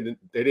 They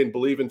didn't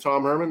believe in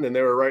Tom Herman, and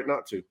they were right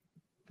not to.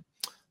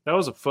 That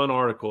was a fun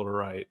article to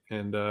write,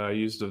 and I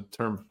used the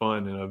term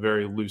fun in a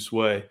very loose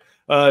way.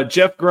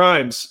 Jeff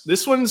Grimes,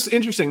 this one's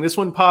interesting. This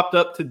one popped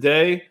up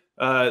today.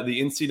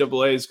 The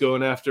NCAA is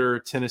going after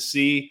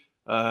Tennessee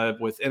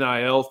with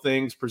NIL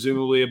things,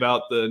 presumably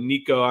about the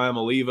Nico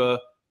Iamaleava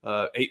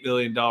 $8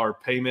 million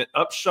payment.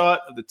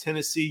 Upshot of the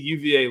Tennessee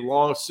UVA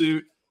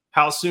lawsuit.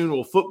 How soon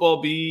will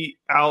football be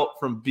out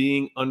from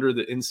being under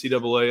the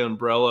NCAA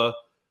umbrella?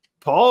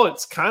 Paul,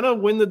 it's kind of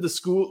when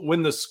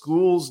the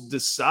schools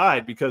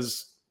decide,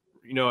 because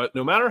no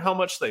matter how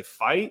much they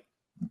fight,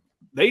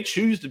 they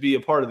choose to be a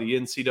part of the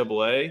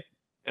NCAA.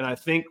 And I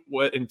think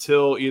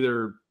until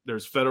either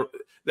there's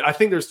I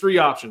think there's three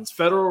options: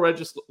 federal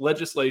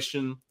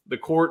legislation, the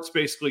courts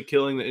basically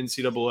killing the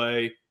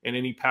NCAA and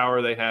any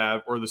power they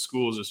have, or the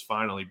schools just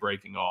finally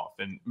breaking off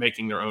and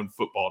making their own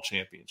football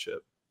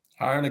championship.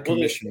 Hiring a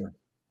commissioner.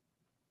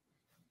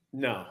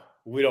 No,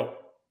 we don't.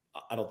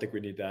 I don't think we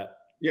need that.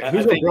 Yeah,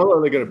 whose umbrella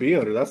are they going to be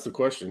under? That's the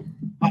question.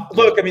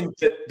 Look, I mean,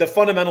 the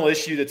fundamental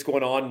issue that's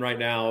going on right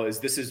now is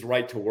this is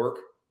right to work,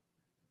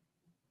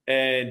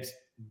 and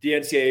the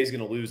NCAA is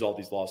going to lose all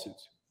these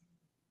lawsuits.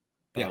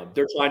 Yeah,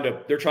 they're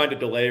trying to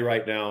delay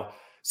right now.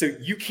 So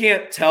you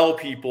can't tell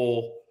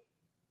people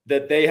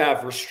that they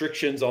have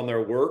restrictions on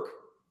their work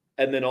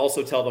and then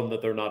also tell them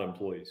that they're not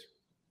employees.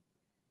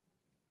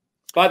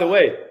 By the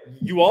way,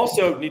 you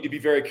also need to be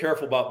very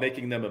careful about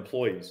making them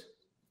employees.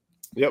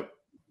 Yep.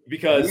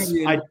 Because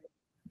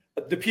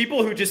the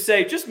people who just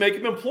say, just make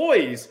them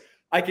employees,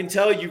 I can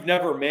tell you've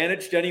never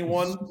managed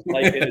anyone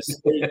like in a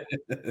state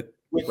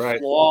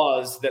with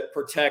laws that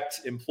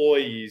protect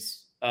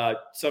employees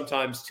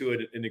sometimes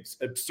to an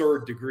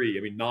absurd degree.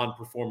 I mean,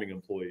 non-performing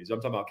employees.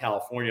 I'm talking about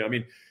California. I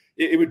mean,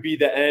 it would be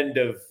the end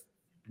of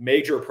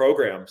major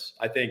programs,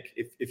 I think,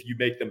 if you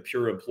make them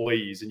pure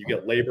employees and you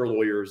get labor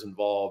lawyers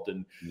involved.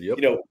 And,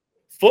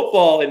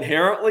 football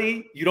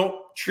inherently, you don't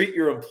treat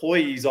your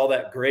employees all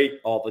that great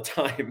all the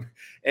time.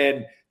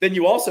 And then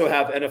you also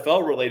have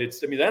NFL related.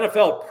 I mean, the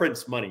NFL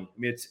prints money. I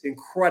mean, it's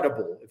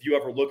incredible if you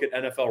ever look at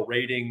NFL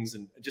ratings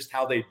and just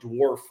how they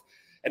dwarf.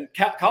 And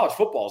college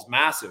football is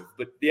massive,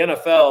 but the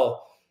NFL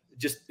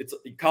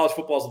college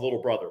football is a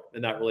little brother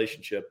in that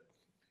relationship.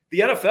 The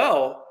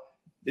NFL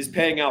is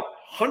paying out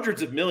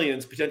hundreds of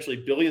millions, potentially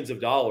billions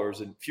of dollars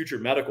in future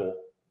medical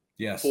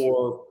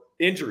for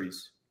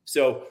injuries.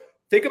 So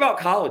think about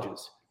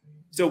colleges.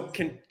 So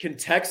can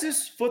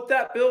Texas foot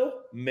that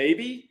bill?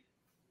 Maybe.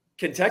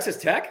 Can Texas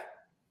Tech?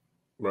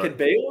 Right. Can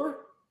Baylor?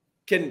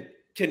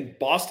 Can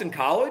Boston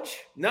College?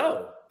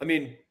 No. I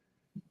mean,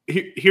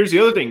 here's the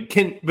other thing.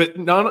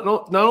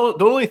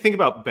 Don't only think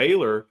about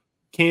Baylor.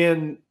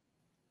 Can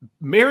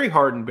Mary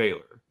Hardin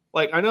Baylor?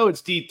 Like, I know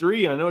it's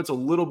D3. I know it's a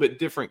little bit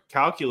different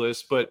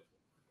calculus, but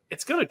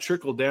it's going to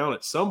trickle down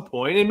at some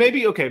point. And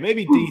maybe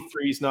D3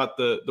 is not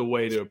the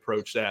way to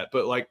approach that.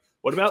 But like,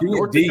 what about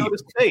North Dakota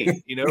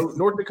State?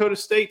 North Dakota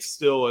State's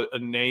still a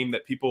name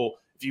that people,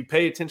 if you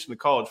pay attention to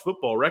college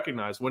football,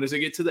 recognize. When does it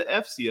get to the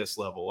FCS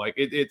level? Like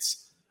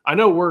it's. I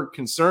know we're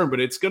concerned, but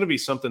it's going to be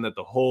something that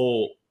the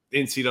whole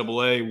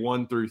NCAA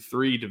 1 through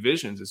 3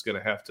 divisions is going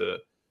to have to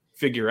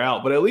figure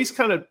out. But at least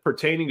kind of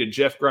pertaining to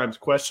Jeff Grimes'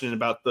 question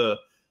about the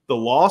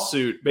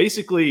lawsuit,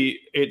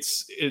 basically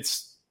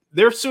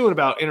they're suing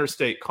about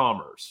interstate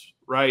commerce,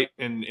 right?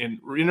 And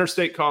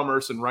interstate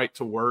commerce and right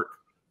to work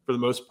for the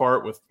most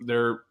part, with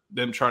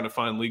them trying to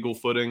find legal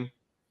footing.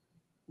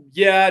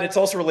 Yeah, and it's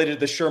also related to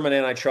the Sherman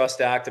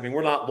Antitrust Act. I mean,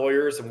 we're not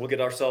lawyers, and we'll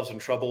get ourselves in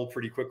trouble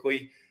pretty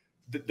quickly.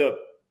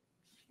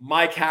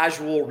 My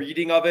casual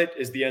reading of it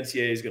is the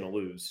NCAA is going to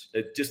lose.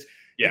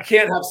 You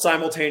can't have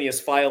simultaneous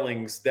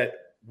filings that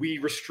we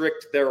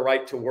restrict their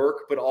right to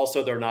work, but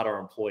also they're not our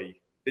employee.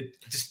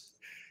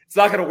 It's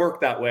not going to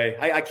work that way.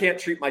 I can't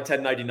treat my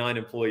 1099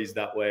 employees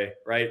that way,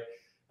 right?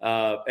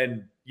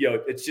 And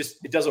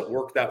it doesn't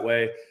work that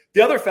way.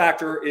 The other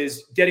factor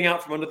is getting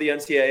out from under the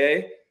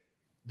NCAA.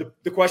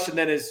 The question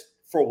then is,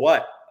 for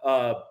what?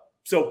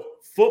 So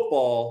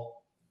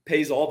football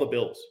pays all the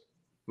bills.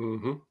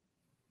 Mm-hmm.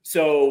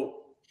 So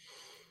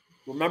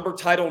remember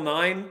Title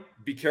IX,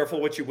 be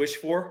careful what you wish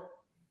for.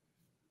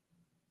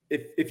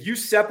 If you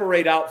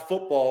separate out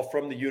football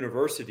from the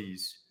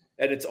universities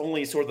and it's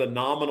only sort of the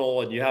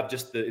nominal and you have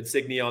just the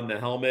insignia on the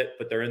helmet,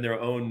 but they're in their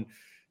own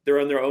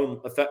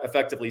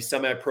effectively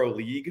semi-pro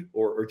league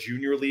or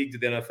junior league to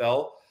the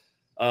NFL,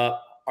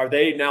 are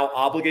they now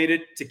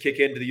obligated to kick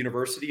into the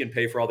university and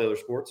pay for all the other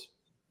sports?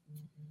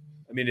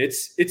 I mean,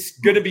 it's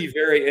going to be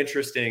very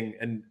interesting.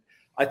 And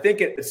I think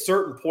at a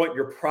certain point,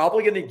 you're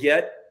probably going to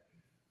get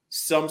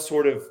some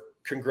sort of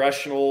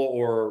congressional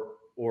or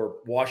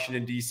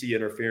Washington, D.C.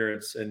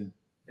 interference and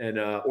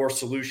or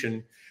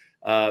solution.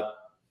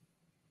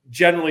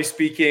 Generally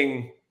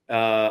speaking,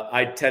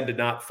 I tend to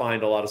not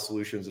find a lot of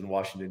solutions in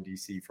Washington,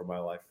 D.C. for my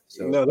life.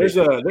 So no,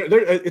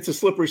 it's a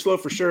slippery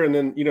slope for sure. And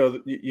then,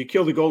 you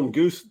kill the golden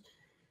goose.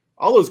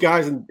 All those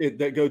guys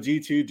that go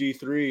G2,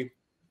 G3,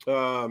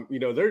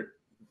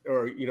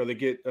 they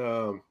get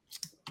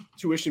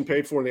tuition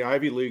paid for in the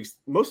Ivy Leagues.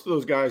 Most of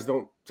those guys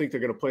don't think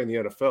they're going to play in the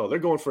NFL. They're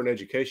going for an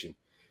education.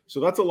 So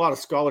that's a lot of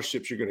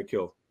scholarships you're going to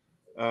kill.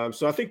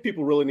 So I think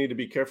people really need to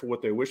be careful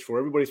what they wish for.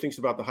 Everybody thinks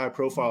about the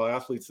high-profile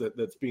athletes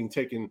that's being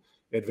taken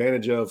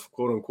advantage of,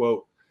 quote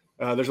unquote.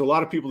 There's a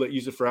lot of people that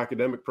use it for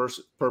academic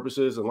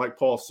purposes, and like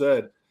Paul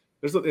said,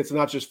 it's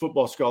not just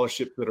football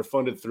scholarships that are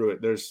funded through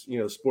it. There's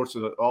sports,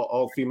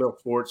 all female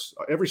sports,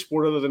 every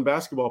sport other than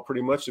basketball,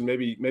 pretty much, and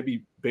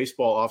maybe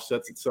baseball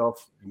offsets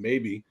itself,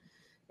 maybe.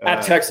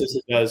 At Texas,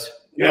 it does.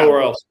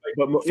 Nowhere else.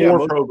 But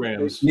four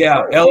programs.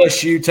 Yeah,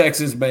 LSU,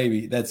 Texas,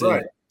 baby. That's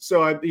right. It.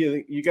 So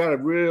you got to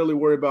really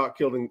worry about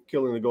killing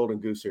the golden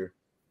goose here.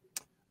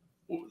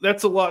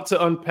 That's a lot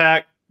to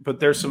unpack, but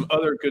there's some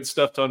other good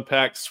stuff to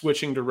unpack.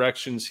 Switching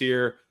directions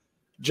here.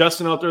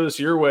 Justin, I'll throw this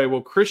your way.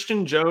 Will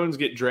Christian Jones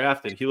get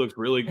drafted? He looked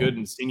really good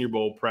in Senior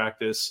Bowl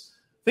practice.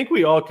 I think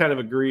we all kind of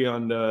agree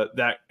on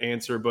that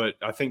answer, but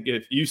I think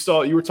if you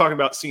were talking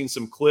about seeing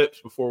some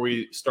clips before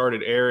we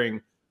started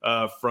airing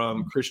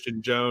from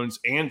Christian Jones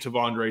and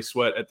T'Vondre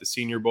Sweat at the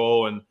Senior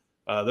Bowl, and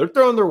they're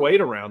throwing their weight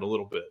around a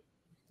little bit.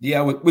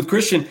 Yeah, with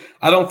Christian,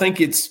 I don't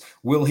think it's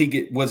was he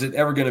going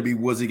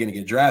to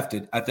get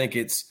drafted? I think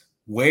it's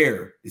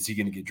where is he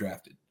going to get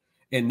drafted?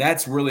 And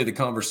that's really the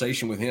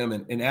conversation with him.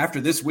 And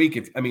after this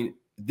week,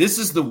 this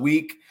is the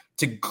week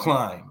to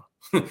climb.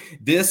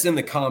 This and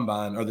the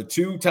combine are the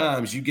two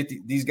times you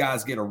get these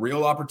guys get a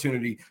real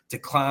opportunity to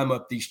climb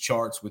up these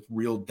charts with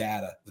real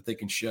data that they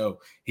can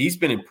show. He's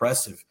been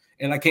impressive.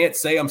 And I can't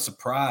say I'm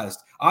surprised.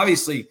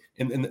 Obviously,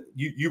 and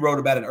you wrote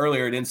about it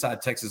earlier at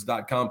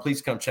InsideTexas.com.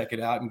 Please come check it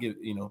out and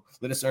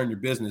let us earn your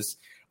business.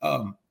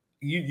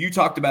 You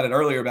talked about it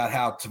earlier about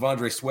how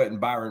T'Vondre Sweat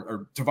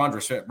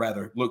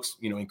looks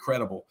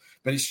incredible.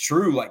 But it's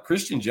true. Like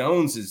Christian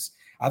Jones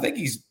I think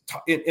he's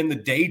in the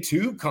day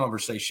two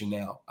conversation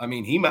now. I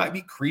mean, he might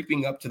be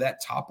creeping up to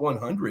that top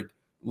 100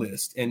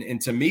 list.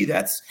 And to me,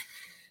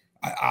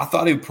 I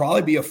thought he would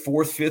probably be a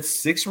 4th,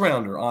 5th, 6th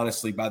rounder,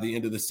 honestly, by the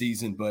end of the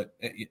season. But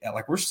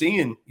like we're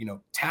seeing,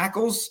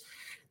 tackles,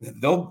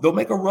 they'll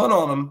make a run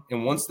on them.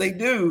 And once they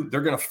do,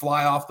 they're going to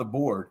fly off the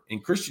board.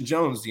 And Christian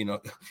Jones,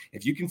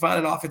 if you can find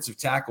an offensive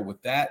tackle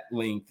with that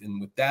length and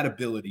with that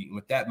ability and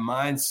with that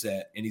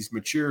mindset, and he's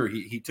mature,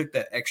 he took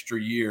that extra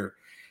year.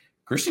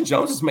 Christian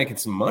Jones is making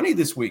some money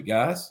this week,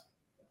 guys.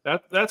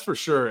 That's for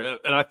sure.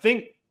 And I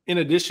think in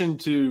addition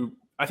to,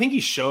 I think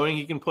he's showing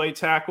he can play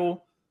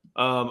tackle.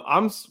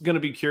 I'm going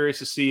to be curious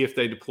to see if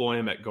they deploy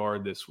him at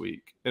guard this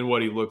week and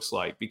what he looks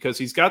like, because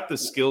he's got the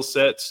skill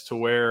sets to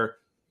where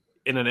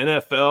in an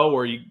NFL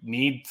where you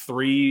need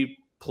 3+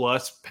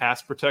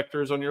 pass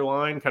protectors on your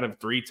line, kind of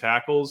 3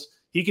 tackles,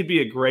 he could be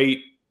a great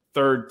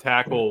third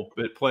tackle,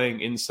 but playing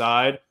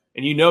inside.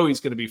 And he's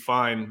going to be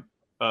fine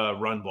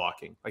run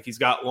blocking. Like he's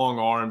got long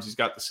arms. He's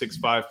got the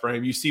 6'5"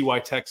 frame. You see why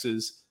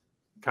Texas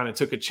kind of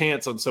took a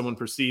chance on someone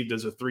perceived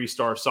as a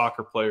 3-star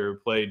soccer player who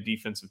played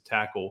defensive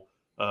tackle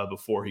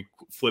before he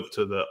flipped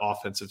to the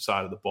offensive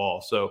side of the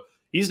ball. So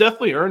he's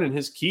definitely earning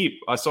his keep.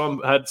 I saw him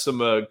had some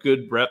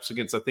good reps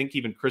against, I think,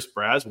 even Chris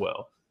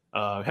Braswell.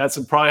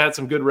 Probably had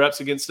some good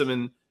reps against him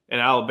in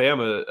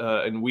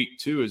Alabama in week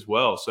 2 as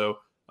well. So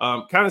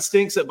kind of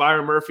stinks that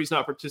Byron Murphy's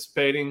not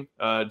participating.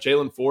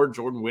 Jalen Ford,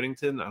 Jordan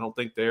Whittington, I don't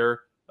think they're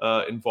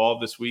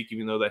involved this week,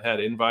 even though they had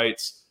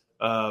invites.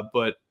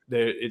 But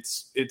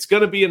it's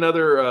going to be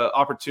another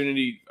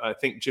opportunity. I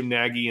think Jim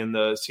Nagy in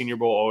the Senior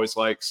Bowl always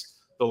likes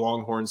the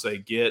Longhorns they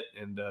get.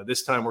 And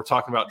this time we're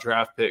talking about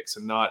draft picks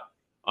and not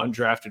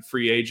undrafted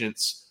free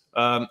agents.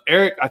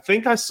 Eric, I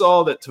think I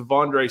saw that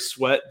T'Vondre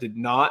Sweat did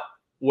not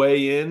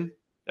weigh in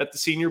at the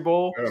Senior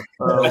Bowl.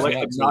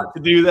 Not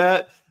to do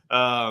that.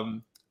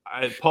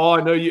 Paul,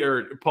 I know you,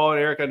 or Paul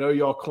and Eric, I know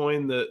y'all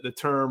coined the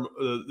term,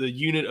 the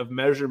unit of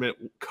measurement,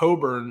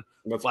 Coburn,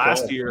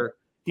 last year.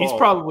 He's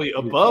probably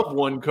above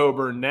one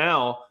Coburn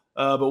now.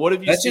 But what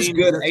have you That's seen? That's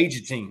just good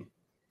aging.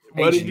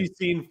 What have you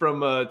seen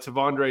from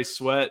T'Vondre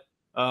Sweat?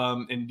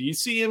 And do you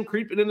see him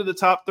creeping into the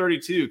top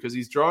 32? Because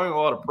he's drawing a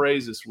lot of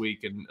praise this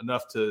week and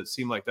enough to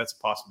seem like that's a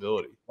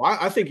possibility. Well,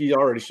 I think he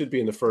already should be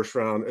in the first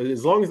round,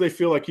 as long as they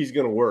feel like he's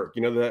going to work.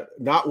 That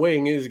not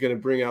weighing in is going to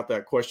bring out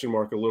that question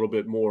mark a little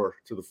bit more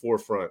to the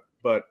forefront.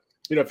 But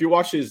if you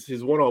watch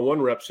his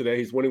one-on-one reps today,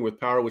 he's winning with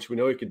power, which we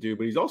know he can do.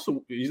 But he's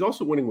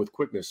also winning with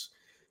quickness.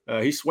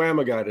 He swam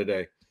a guy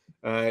today.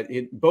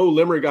 Bo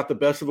Limmer got the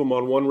best of him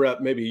on one rep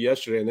maybe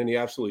yesterday, and then he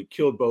absolutely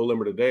killed Bo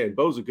Limmer today. And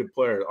Bo's a good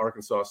player at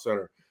Arkansas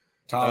center.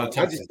 I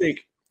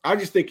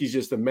just think he's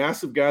just a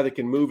massive guy that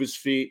can move his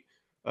feet.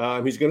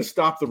 He's going to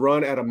stop the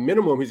run at a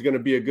minimum. He's going to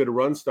be a good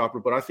run stopper,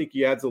 but I think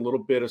he adds a little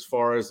bit as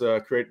far as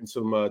creating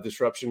some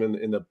disruption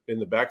in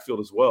the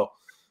backfield as well.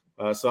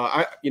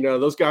 So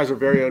those guys are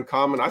very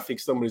uncommon. I think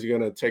somebody's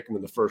going to take him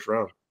in the first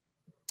round.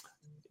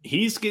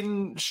 He's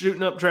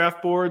shooting up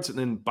draft boards, and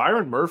then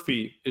Byron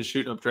Murphy is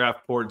shooting up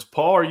draft boards.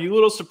 Paul, are you a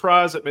little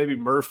surprised that maybe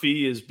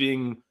Murphy is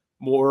being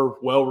more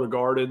well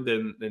regarded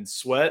than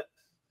Sweat?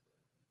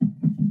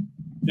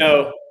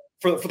 No,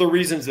 for the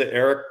reasons that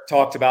Eric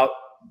talked about,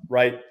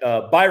 right?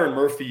 Byron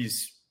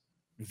Murphy's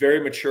very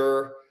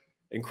mature,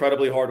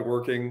 incredibly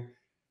hardworking.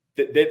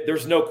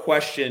 There's no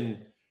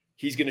question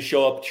he's going to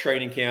show up at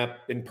training camp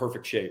in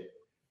perfect shape,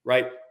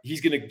 right?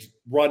 He's going to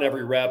run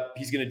every rep.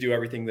 He's going to do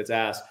everything that's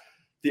asked.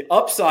 The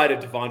upside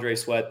of T'Vondre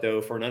Sweat, though,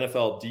 for an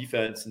NFL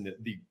defense and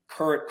the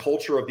current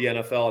culture of the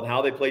NFL and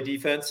how they play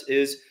defense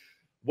is,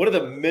 what are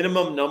the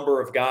minimum number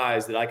of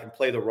guys that I can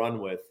play the run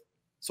with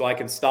so I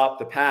can stop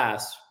the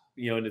pass,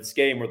 in this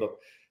game where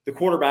the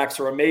quarterbacks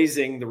are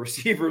amazing, the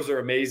receivers are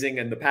amazing,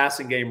 and the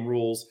passing game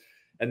rules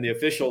and the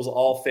officials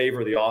all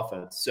favor the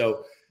offense.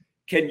 So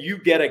can you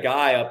get a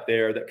guy up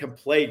there that can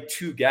play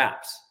two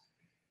gaps?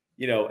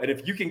 And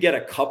if you can get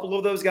a couple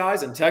of those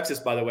guys, and Texas,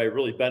 by the way,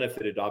 really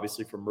benefited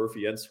obviously from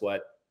Murphy and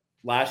Sweat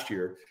last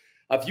year.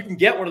 If you can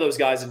get one of those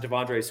guys in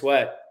T'Vondre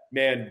Sweat,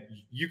 man,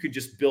 you can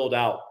just build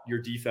out your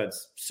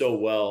defense so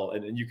well,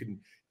 and you can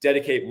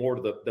dedicate more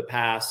to the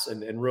pass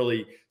and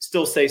really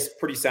still stay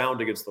pretty sound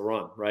against the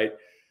run, right?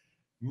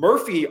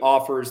 Murphy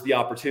offers the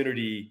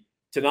opportunity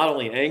to not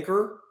only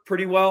anchor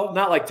pretty well,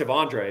 not like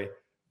T'Vondre,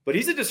 but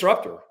he's a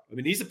disruptor. I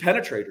mean, he's a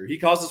penetrator. He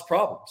causes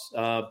problems.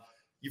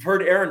 You've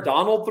heard Aaron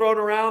Donald thrown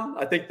around.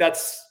 I think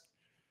that's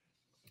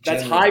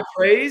high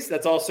praise.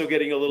 That's also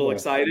getting a little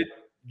excited.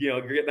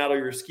 You're getting out of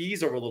your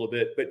skis over a little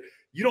bit, but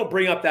you don't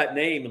bring up that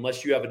name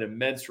unless you have an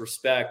immense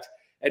respect.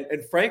 And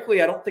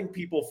frankly, I don't think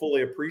people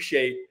fully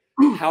appreciate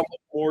how much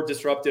more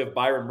disruptive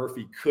Byron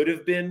Murphy could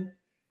have been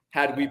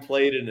had we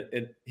played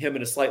him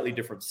in a slightly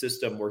different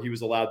system where he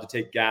was allowed to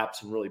take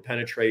gaps and really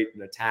penetrate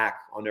and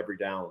attack on every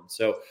down.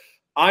 So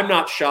I'm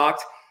not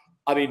shocked.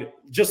 I mean,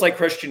 just like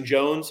Christian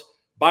Jones,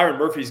 Byron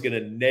Murphy's going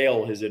to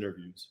nail his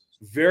interviews.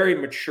 Very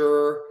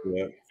mature,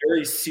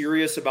 very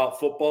serious about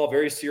football,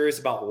 very serious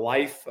about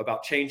life,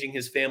 about changing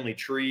his family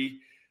tree.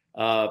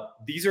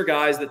 These are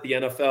guys that the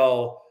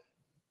NFL,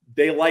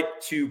 they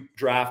like to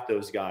draft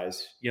those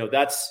guys.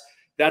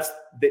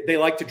 They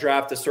like to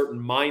draft a certain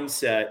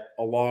mindset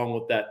along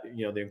with that,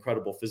 the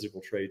incredible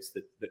physical traits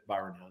that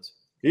Byron has.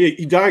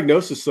 He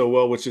diagnoses so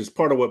well, which is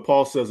part of what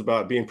Paul says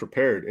about being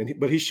prepared.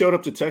 But he showed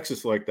up to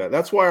Texas like that.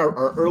 That's why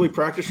our early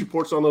practice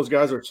reports on those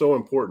guys are so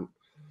important.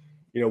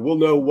 We'll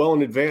know well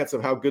in advance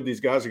of how good these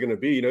guys are going to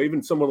be.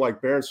 Even someone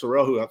like Barron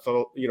Sorrell, who I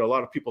thought, a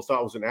lot of people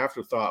thought was an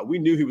afterthought. We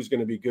knew he was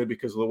going to be good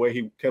because of the way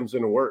he comes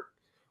in and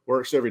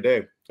works every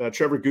day.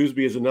 Trevor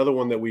Gooseby is another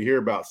one that we hear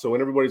about. So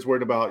when everybody's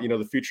worried about,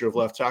 the future of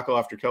left tackle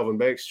after Kelvin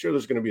Banks, sure,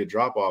 there's going to be a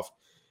drop-off.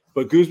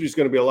 But Goosby's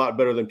going to be a lot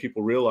better than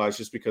people realize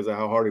just because of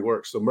how hard he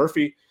works. So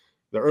Murphy,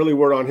 the early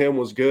word on him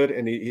was good,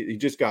 and he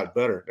just got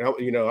better. Now,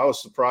 I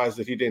was surprised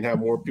that he didn't have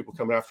more people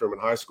coming after him in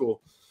high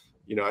school.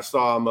 I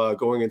saw him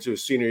going into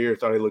his senior year,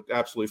 thought he looked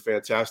absolutely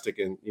fantastic,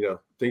 and,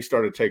 things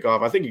started to take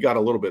off. I think he got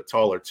a little bit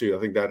taller, too. I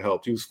think that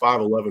helped. He was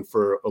 5'11"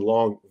 for a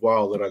long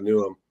while that I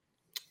knew him.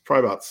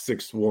 Probably about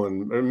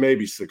 6'1", or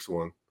maybe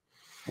 6'1".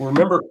 Well,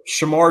 remember,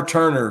 Shamar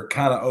Turner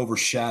kind of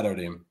overshadowed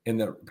him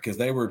because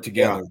they were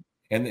together. Yeah.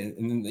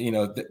 And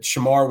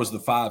Shamar was the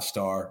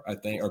 5-star, I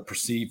think, or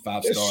perceived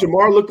 5-star.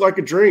 Shamar looked like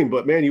a dream,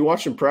 but man, you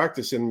watch him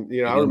practice, and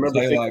I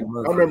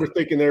remember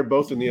thinking they're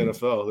both in the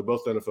NFL. They're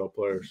both NFL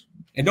players.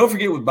 And don't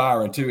forget with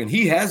Byron too, and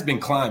he has been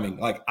climbing.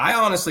 Like, I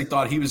honestly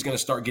thought he was going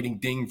to start getting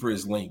dinged for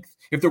his length.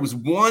 If there was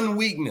one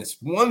weakness,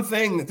 one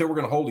thing that they were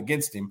going to hold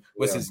against him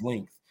was his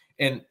length.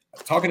 And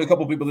talking to a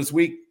couple of people this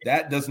week,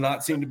 that does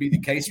not seem to be the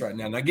case right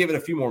now. And I give it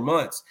a few more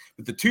months.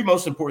 But the two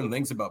most important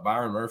things about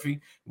Byron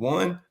Murphy,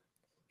 one,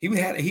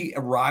 he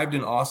arrived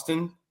in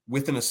Austin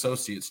with an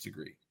associate's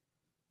degree.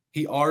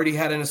 He already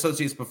had an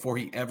associate's before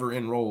he ever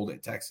enrolled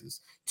at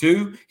Texas.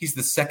 Two, he's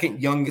the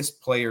second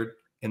youngest player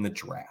in the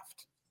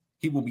draft.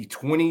 He will be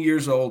 20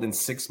 years old in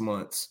 6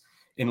 months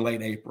in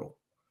late April.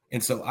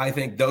 And so I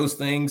think those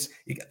things,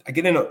 I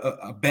get in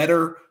a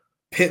better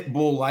pit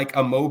bull like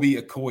a Moby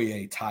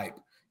Okoye type,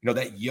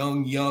 that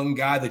young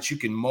guy that you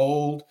can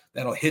mold,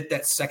 that'll hit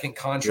that second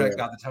contract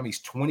by the time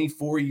he's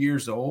 24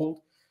 years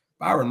old.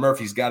 Byron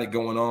Murphy's got it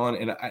going on.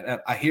 And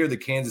I hear the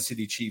Kansas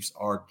City Chiefs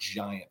are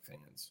giant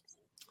fans.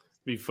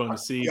 Be fun to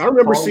see. I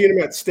remember seeing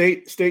him at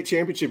state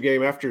championship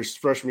game after his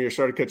freshman year.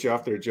 Sorry to cut you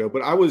off there, Joe.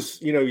 But I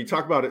was, you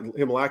talk about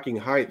him lacking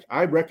height.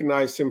 I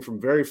recognized him from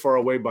very far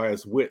away by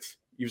his width.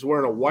 He was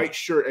wearing a white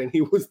shirt, and he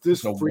was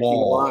this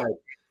freaking wide.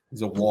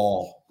 He's a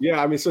wall.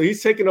 Yeah, I mean, so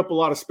he's taking up a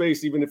lot of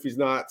space, even if he's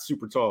not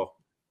super tall.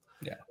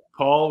 Yeah.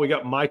 Paul, we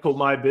got Michael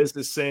My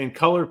Business saying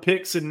color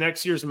pics in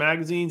next year's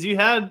magazines. You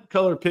had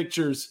color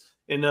pictures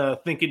in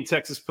Thinking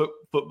Texas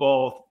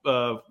Football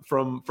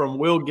from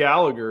Will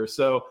Gallagher.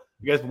 So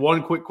I guess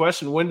one quick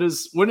question: when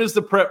does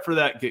the prep for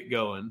that get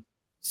going?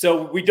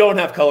 So we don't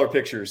have color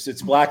pictures.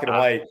 It's black and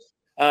white.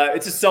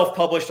 It's a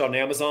self-published on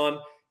Amazon.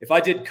 If I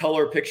did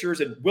color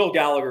pictures, and Will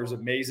Gallagher is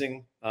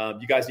amazing.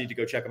 You guys need to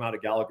go check him out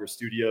at Gallagher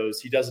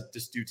Studios. He doesn't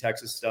just do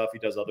Texas stuff. He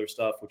does other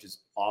stuff, which is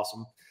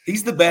awesome.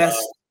 He's the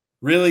best.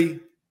 Really.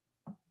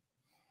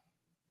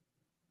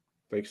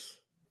 Thanks.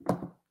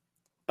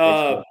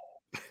 The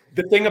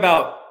thing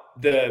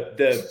about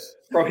the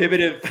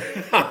prohibitive,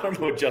 I don't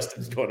know what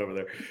Justin's doing over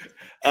there.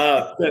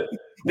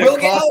 Will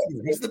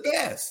Gallagher is the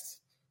best.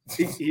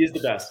 He is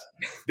the best.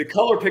 The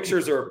color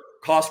pictures are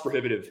cost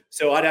prohibitive,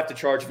 so I'd have to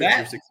charge $50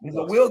 or $60.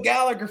 The Will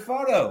Gallagher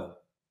photo.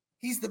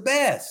 He's the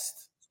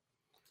best.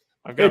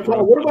 Hey,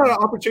 Paul, what about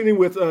an opportunity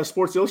with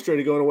Sports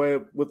Illustrated going away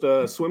with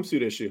the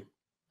swimsuit issue?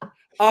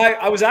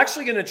 I was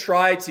actually going to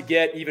try to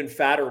get even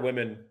fatter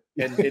women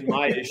in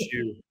my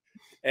issue,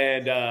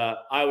 and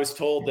I was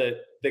told that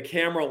the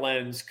camera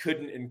lens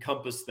couldn't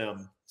encompass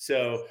them.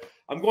 So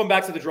I'm going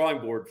back to the drawing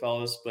board,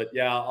 fellas. But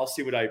yeah, I'll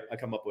see what I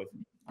come up with.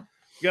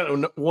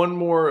 Got one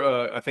more,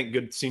 I think,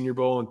 good Senior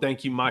Bowl, and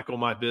thank you, Michael,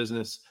 My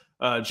Business.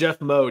 Jeff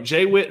Moe,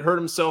 Jay Witt hurt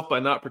himself by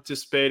not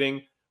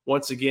participating.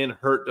 Once again,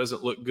 hurt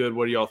doesn't look good.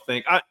 What do y'all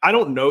think? I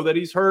don't know that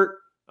he's hurt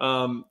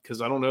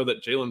because I don't know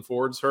that Jalen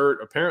Ford's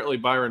hurt. Apparently,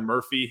 Byron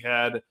Murphy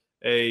had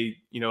a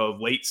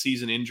late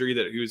season injury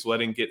that he was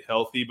letting get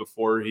healthy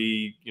before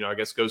he, I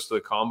guess, goes to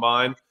the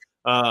combine.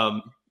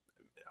 I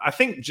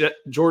think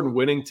Jordan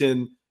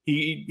Whittington,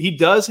 he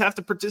does have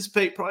to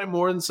participate probably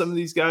more than some of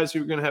these guys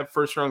who are going to have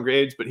first round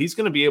grades, but he's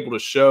going to be able to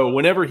show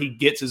whenever he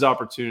gets his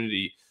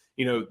opportunity.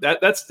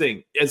 That's the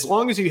thing. As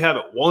long as you have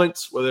it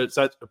once, whether it's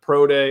at the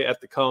pro day,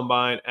 at the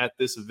combine, at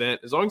this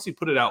event, as long as you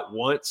put it out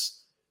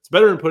once, it's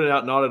better than putting it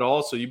out not at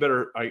all. So you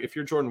better, if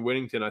you're Jordan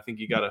Whittington, I think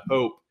you got to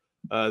hope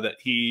that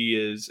he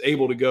is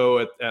able to go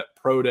at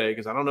pro day,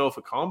 because I don't know if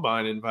a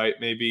combine invite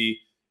may be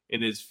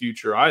in his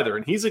future either.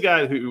 And he's a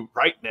guy who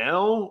right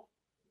now,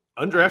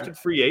 undrafted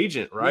free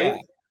agent, right? Yeah.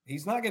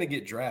 He's not going to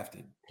get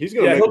drafted. He's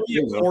going to he'll be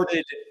a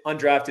awarded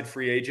undrafted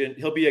free agent.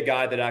 He'll be a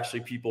guy that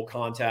actually people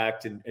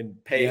contact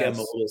and pay him a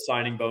little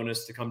signing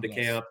bonus to come to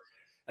camp.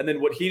 And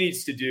then what he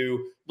needs to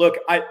do, look,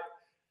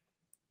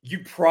 you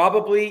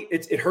probably,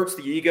 it hurts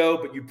the ego,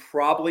 but you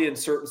probably in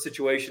certain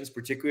situations,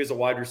 particularly as a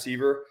wide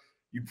receiver,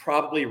 you'd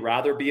probably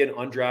rather be an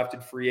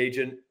undrafted free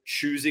agent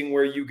choosing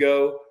where you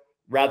go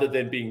rather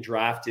than being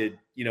drafted,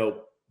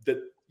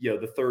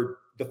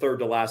 the third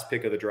to last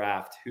pick of the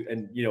draft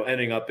and,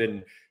 ending up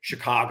in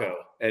Chicago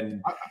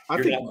and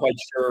you're not quite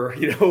sure,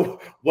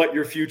 what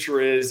your future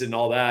is and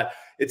all that.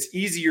 It's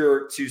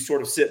easier to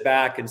sort of sit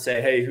back and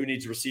say, hey, who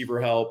needs receiver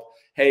help?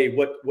 Hey,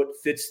 what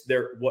fits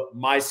what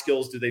my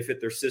skills, do they fit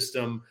their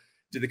system?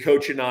 Do the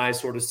coach and I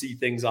sort of see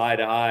things eye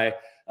to eye?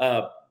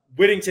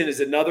 Whittington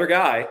is another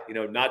guy,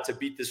 not to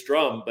beat this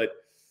drum, but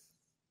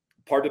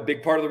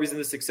big part of the reason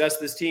the success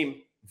of this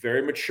team,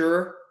 very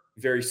mature,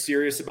 very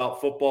serious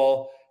about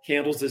football,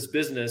 handles this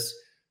business.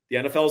 The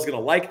NFL is going to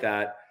like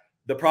that.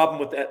 The problem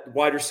with that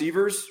wide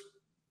receivers,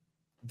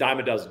 dime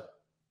a dozen.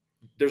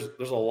 There's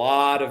a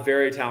lot of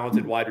very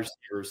talented wide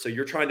receivers. So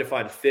you're trying to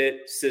find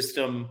fit,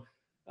 system,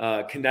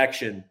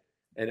 connection.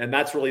 And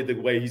that's really the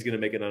way he's going to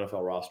make an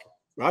NFL roster.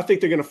 I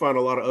think they're going to find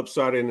a lot of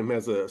upside in him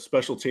as a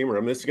special teamer. I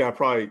mean, this guy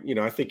probably,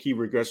 I think he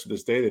regrets to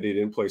this day that he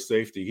didn't play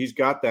safety. He's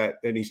got that,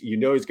 and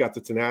he's got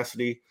the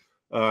tenacity.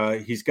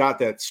 He's got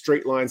that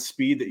straight line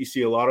speed that you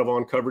see a lot of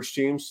on coverage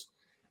teams.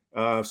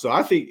 So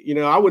I think,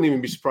 I wouldn't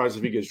even be surprised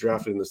if he gets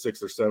drafted in the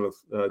 6th or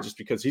 7th, just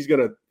because he's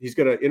going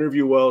to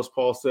interview well, as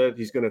Paul said.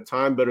 He's going to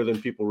time better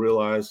than people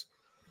realize.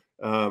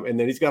 And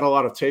then he's got a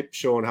lot of tape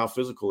showing how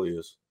physical he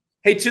is.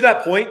 Hey, to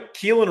that point,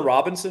 Keelan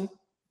Robinson,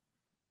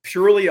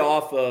 purely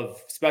off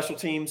of special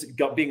teams,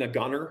 being a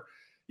gunner,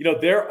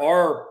 there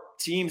are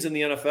teams in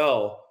the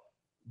NFL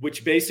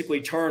which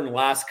basically turn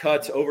last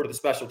cuts over to the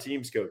special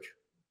teams coach.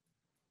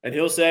 And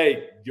he'll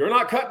say, you're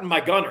not cutting my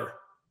gunner.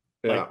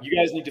 Yeah. Like, you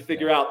guys need to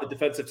figure out the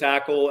defensive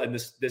tackle and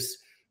this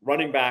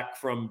running back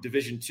from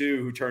Division II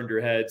who turned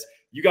your heads.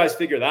 You guys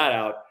figure that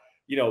out.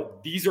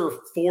 These are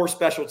 4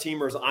 special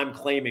teamers I'm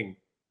claiming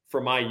for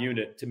my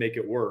unit to make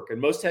it work. And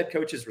most head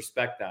coaches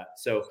respect that.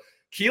 So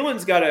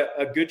Keelan's got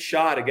a good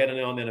shot at getting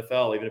on the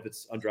NFL, even if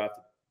it's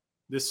undrafted.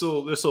 This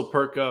will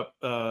perk up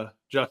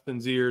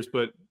Justin's ears,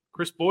 but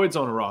Chris Boyd's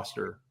on a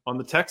roster on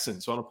the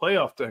Texans, on a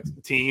playoff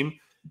team.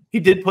 He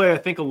did play, I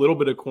think, a little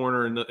bit of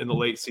corner in the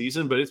late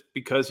season, but it's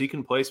because he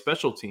can play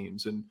special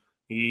teams, and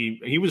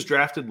he was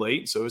drafted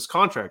late, so his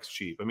contract's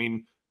cheap. I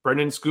mean,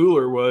 Brendan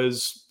Schooler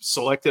was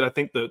selected. I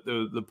think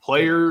the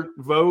player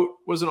vote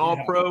was an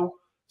All-Pro,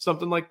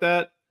 something like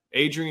that.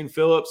 Adrian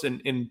Phillips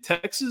and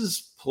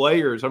Texas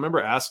players, I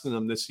remember asking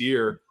them this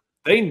year,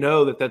 they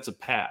know that that's a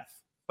path.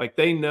 Like,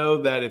 they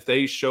know that if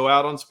they show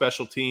out on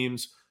special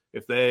teams,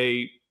 if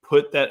they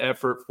put that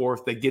effort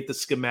forth, they get the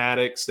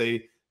schematics,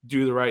 they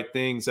do the right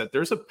things, that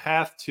there's a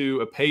path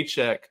to a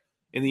paycheck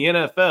in the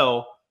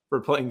NFL for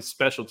playing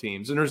special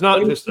teams. And there's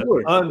not just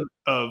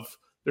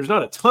there's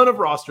not a ton of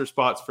roster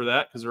spots for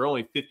that because there are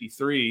only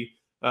 53,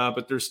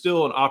 but there's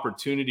still an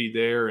opportunity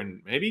there.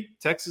 And maybe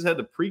Texas had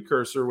the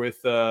precursor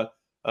with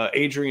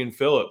Adrian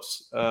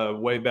Phillips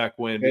way back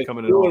when,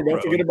 becoming an All-Pro.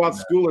 Don't forget about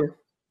Schooler.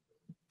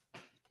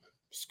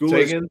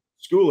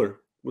 Schooler.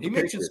 He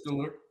mentioned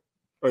Schooler.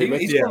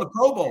 He's on the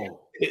Pro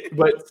Bowl.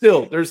 But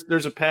still,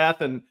 there's a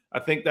path, and I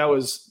think that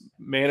was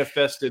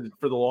manifested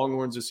for the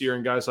Longhorns this year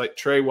in guys like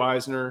Trey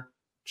Wisner,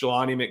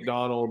 Jelani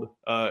McDonald,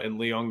 and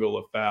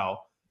Leongo Lafau.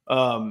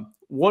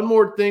 One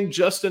more thing,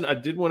 Justin, I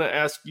did want to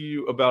ask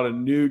you about a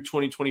new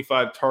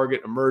 2025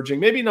 target emerging.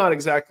 Maybe not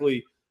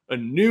exactly a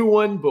new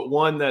one, but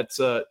one that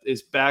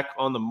is back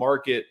on the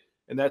market,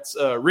 and that's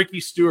Ricky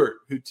Stewart,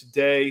 who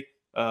today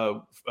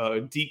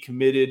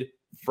decommitted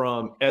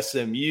from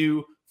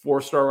SMU.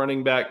 4-star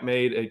running back,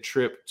 made a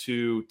trip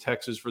to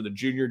Texas for the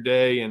Junior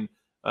Day, and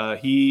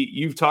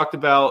you've talked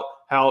about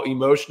how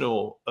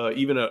emotional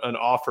even an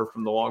offer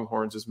from the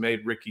Longhorns has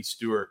made Ricky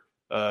Stewart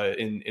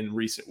in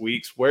recent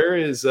weeks.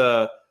 Where's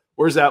that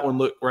one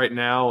look right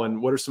now,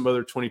 and what are some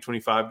other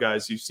 2025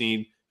 guys you've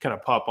seen kind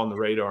of pop on the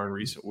radar in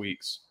recent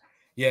weeks?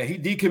 Yeah, he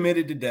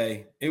decommitted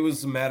today. It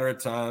was a matter of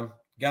time.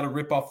 Got to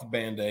rip off the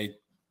Band-Aid.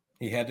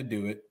 He had to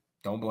do it.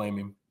 Don't blame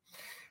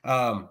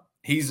him.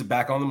 He's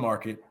back on the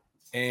market.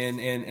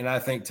 And I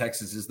think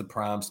Texas is the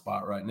prime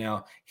spot right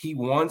now. He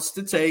wants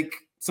to take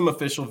some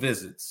official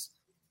visits.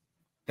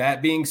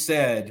 That being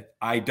said,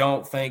 I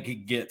don't think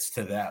it gets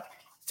to that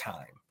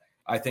time.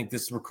 I think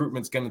this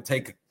recruitment's going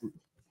to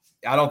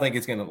I don't think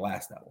it's going to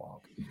last that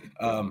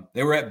long.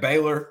 They were at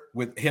Baylor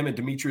with him and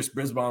Demetrius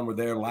Brisbane were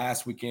there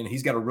last weekend.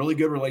 He's got a really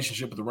good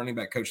relationship with the running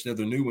back coach there,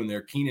 the new one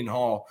there, Keenan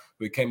Hall,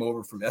 who came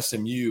over from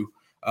SMU.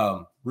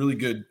 Really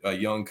good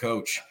young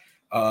coach.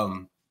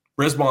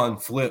 Brisbane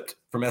flipped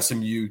from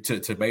SMU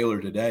to Baylor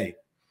today.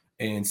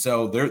 And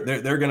so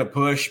they're going to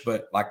push,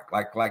 but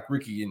like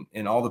Ricky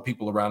and all the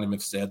people around him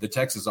have said, the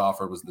Texas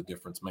offer was the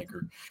difference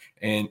maker.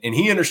 And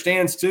he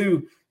understands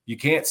too, you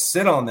can't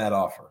sit on that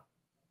offer.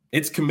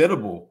 It's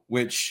committable,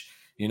 which,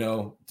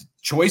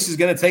 choice is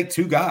going to take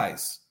two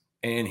guys.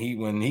 And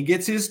when he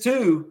gets his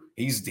two,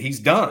 he's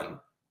done.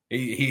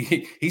 He's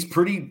he's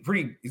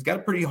got a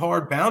pretty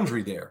hard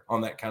boundary there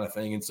on that kind of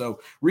thing. And so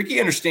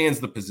Ricky understands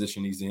the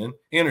position he's in.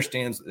 He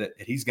understands that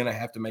he's going to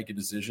have to make a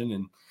decision,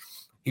 and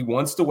he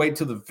wants to wait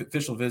till the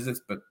official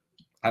visits, but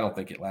I don't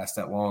think it lasts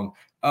that long.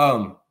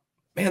 Man,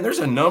 there's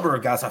a number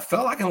of guys. I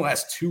felt like in the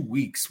last 2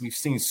 weeks, we've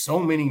seen so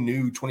many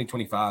new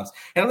 2025s,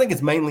 and I think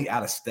it's mainly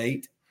out of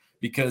state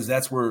because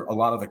that's where a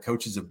lot of the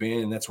coaches have been,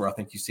 and that's where I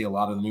think you see a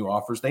lot of the new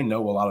offers. They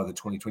know a lot of the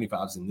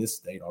 2025s in this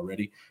state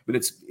already, but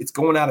it's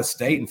going out of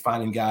state and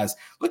finding guys.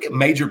 Look at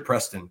Major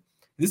Preston.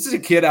 This is a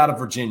kid out of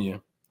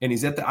Virginia, and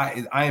he's at the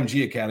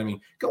IMG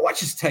Academy. Go watch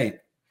his tape.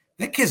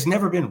 That kid's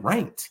never been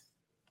ranked.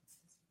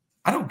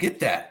 I don't get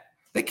that.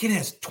 That kid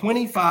has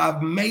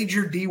 25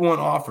 major D1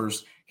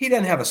 offers. He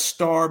doesn't have a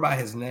star by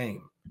his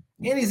name,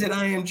 and he's at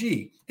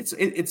IMG.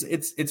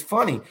 It's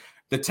funny.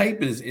 The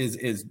tape is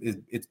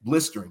it's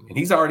blistering, and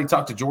he's already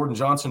talked to Jordan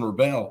Johnson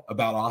Rebel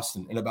about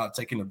Austin and about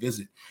taking a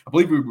visit. I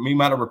believe we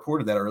might have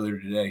reported that earlier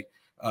today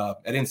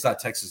at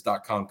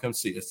InsideTexas.com. Come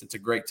see us; it's a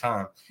great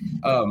time.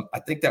 I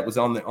think that was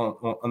on the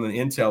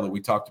intel that we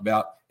talked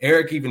about.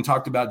 Eric even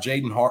talked about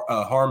Jaden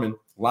Harmon,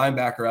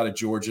 linebacker out of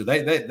Georgia.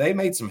 They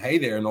made some hay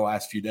there in the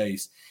last few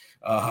days.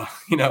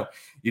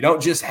 You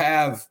don't just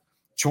have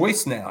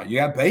choice now. You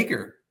got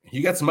Baker.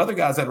 You got some other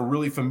guys that are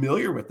really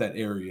familiar with that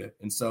area,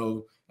 and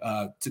so.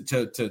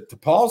 To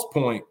Paul's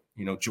point,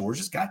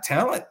 Georgia's got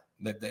talent.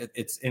 That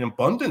it's in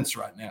abundance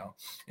right now,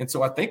 and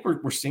so I think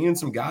we're seeing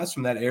some guys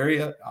from that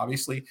area,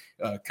 obviously,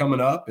 coming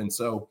up. And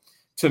so,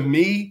 to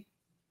me,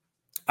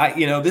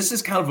 this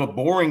is kind of a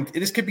boring.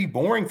 This could be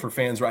boring for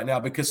fans right now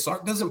because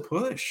Sark doesn't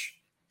push.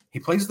 He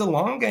plays the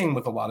long game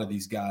with a lot of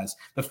these guys.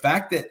 The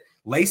fact that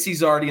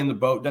Lacey's already in the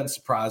boat doesn't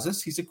surprise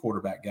us. He's a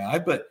quarterback guy,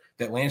 but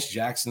that Lance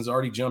Jackson's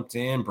already jumped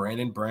in.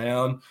 Brandon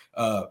Brown.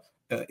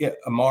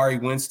 Amari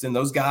Winston,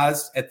 those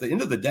guys, at the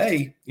end of the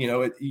day,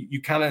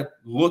 you kind of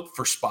look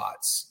for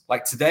spots.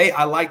 Like today,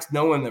 I liked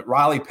knowing that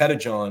Riley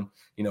Pettijohn,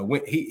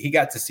 he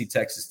got to see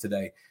Texas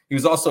today. He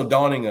was also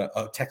donning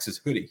a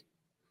Texas hoodie,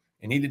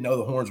 and he didn't know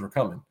the Horns were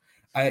coming.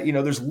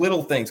 There's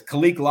little things.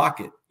 Khalid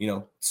Lockett,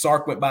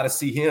 Sark went by to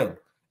see him,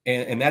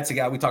 And that's a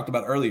guy we talked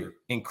about earlier.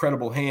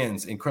 Incredible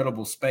hands,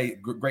 incredible space,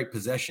 great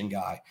possession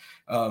guy.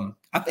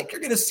 I think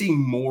you're going to see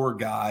more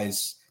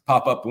guys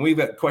pop up. And we've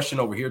got a question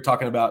over here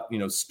talking about,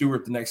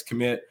 Stewart, the next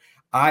commit.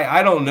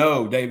 I don't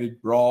know,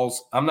 David Rawls.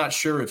 I'm not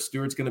sure if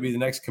Stewart's going to be the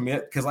next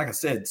commit because, like I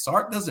said,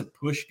 Sark doesn't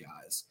push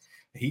guys.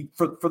 He,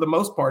 for the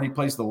most part, he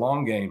plays the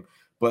long game.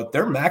 But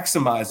they're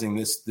maximizing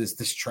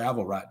this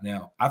travel right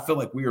now. I feel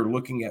like we are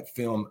looking at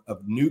film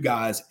of new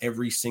guys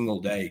every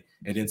single day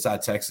at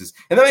Inside Texas.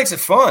 And that makes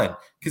it fun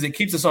because it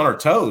keeps us on our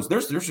toes.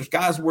 There's just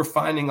guys we're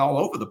finding all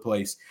over the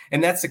place.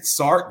 And that's like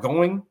Sark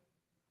going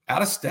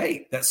out of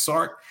state. That's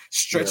Sark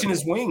stretching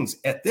his wings.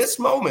 At this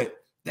moment,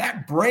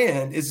 that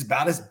brand is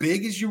about as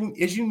big as you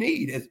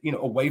need,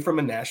 away from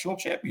a national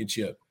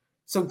championship.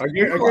 So I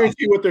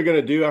guarantee what they're going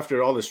to do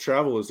after all this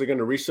travel is they're going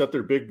to reset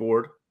their big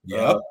board.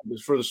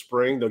 For the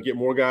spring. They'll get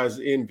more guys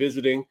in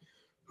visiting.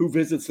 Who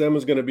visits them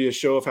is going to be a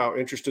show of how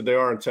interested they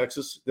are in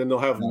Texas. Then they'll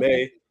have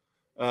May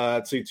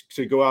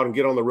to go out and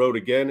get on the road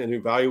again and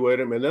evaluate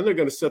them. And then they're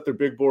going to set their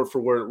big board for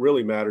where it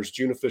really matters,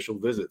 June official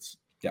visits.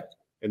 Yeah.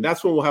 And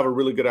that's when we'll have a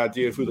really good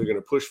idea of who they're going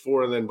to push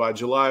for. And then by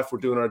July, if we're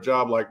doing our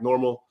job like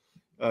normal,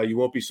 you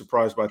won't be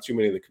surprised by too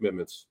many of the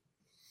commitments.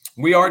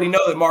 We already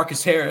know that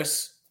Marcus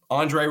Harris,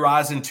 Andre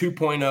Rison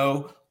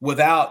 2.0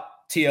 without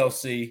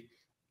TLC,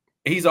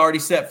 he's already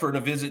set for a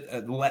visit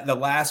the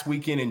last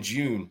weekend in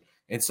June.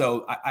 And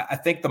so I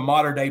think the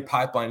modern day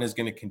pipeline is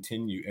going to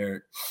continue,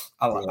 Eric.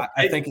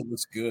 I think it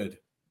looks good.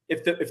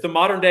 If the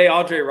modern day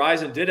Andre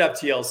Rison did have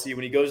TLC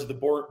when he goes to the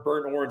burnt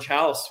orange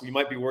house, we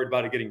might be worried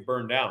about it getting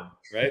burned down,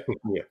 right?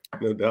 Yeah,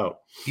 no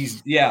doubt.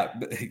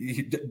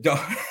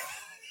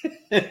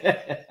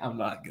 I'm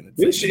not going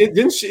to.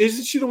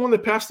 Isn't she the one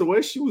that passed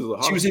away? She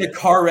was in a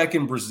car wreck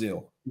in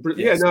Brazil.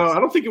 Yeah, no, I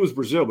don't think it was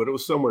Brazil, but it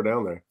was somewhere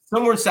down there.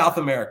 Somewhere in South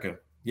America.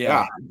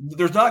 Yeah.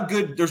 There's no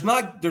good roads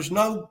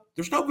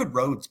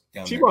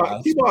down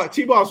there.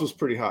 T-Boss was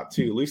pretty hot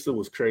too. Lisa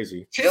was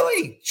crazy.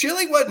 Chili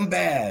wasn't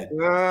bad.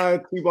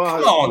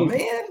 T-Boss. Come on,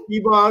 man.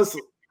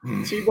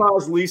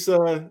 T-Boss,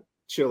 Lisa,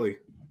 Chili.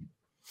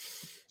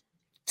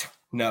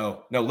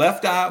 No,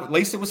 Left Eye.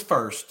 Lisa was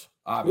first,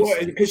 obviously.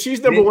 Well, because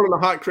she's number one in the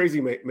hot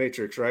crazy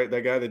matrix, right?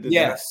 That guy that did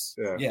that.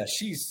 Yeah,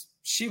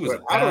 she was a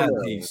bad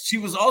piece. She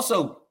was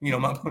also,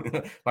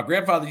 my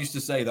grandfather used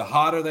to say, the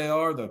hotter they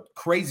are, the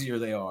crazier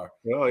they are.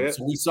 Oh, yeah.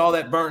 So we saw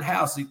that burnt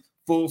house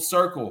full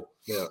circle.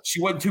 Yeah.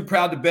 She wasn't too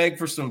proud to beg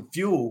for some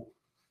fuel.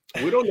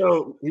 We don't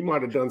know. He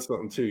might have done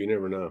something too. You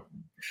never know.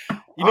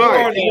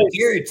 I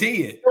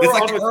guarantee it. It's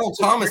like the Earl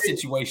Thomas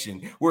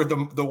situation where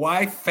the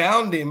wife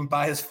found him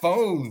by his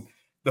phone.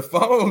 The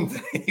phone,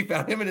 he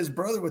found him and his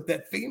brother with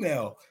that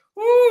female.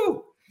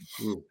 Woo!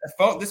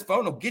 This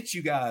phone will get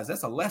you guys.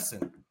 That's a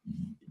lesson.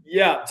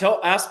 Yeah,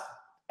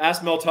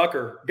 ask Mel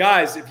Tucker,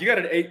 guys. If you got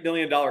an $8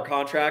 million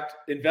contract,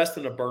 invest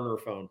in a burner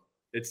phone.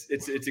 It's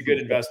a good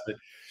investment.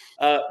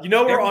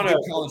 We're on a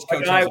college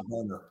coach has a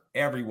burner.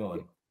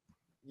 Everyone.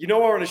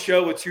 We're on a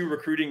show with two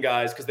recruiting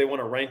guys because they want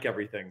to rank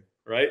everything,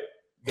 right?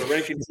 They're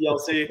ranking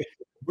TLC.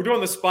 We're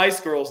doing the Spice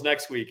Girls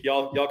next week.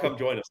 Y'all come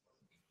join us.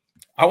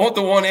 I want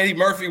the one Eddie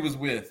Murphy was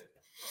with,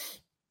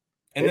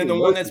 and then the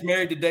one that's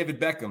married to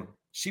David Beckham.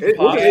 Eddie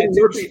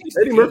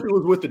Murphy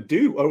was with the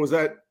dude, or was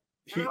that?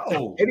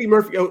 Eddie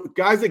Murphy,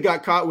 guys that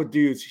got caught with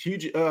dudes.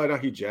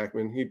 Not Hugh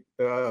Jackman. Hugh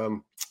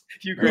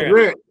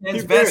Grant.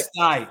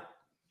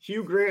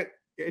 Hugh Grant,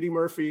 Eddie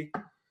Murphy.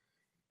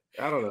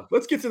 I don't know.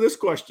 Let's get to this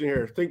question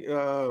here.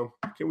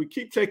 Can we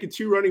keep taking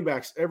two running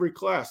backs every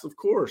class? Of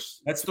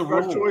course. That's the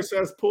rule. Our choice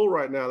has pull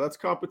right now. That's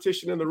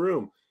competition in the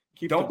room.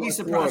 Don't be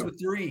surprised with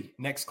 3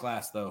 next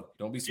class, though.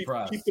 Don't be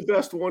surprised. Keep the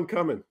best one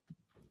coming.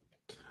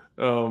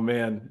 Oh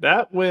man,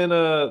 that went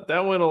a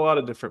lot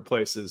of different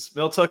places.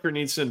 Mel Tucker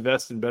needs to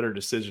invest in better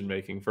decision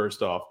making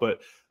first off,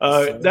 but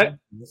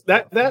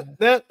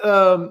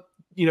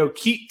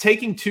keep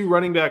taking 2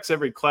 running backs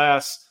every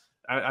class.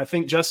 I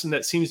think, Justin,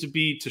 that seems to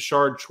be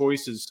Tashard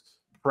Choice's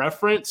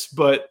preference,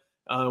 but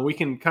we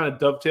can kind of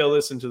dovetail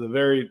this into the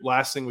very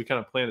last thing we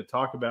kind of plan to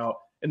talk about,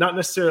 and not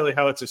necessarily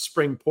how it's a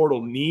spring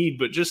portal need,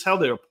 but just how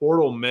the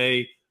portal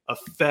may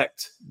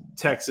affect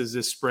Texas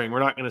this spring. We're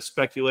not going to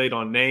speculate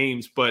on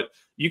names, but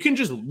you can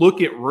just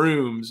look at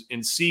rooms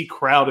and see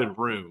crowded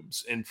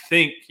rooms and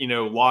think,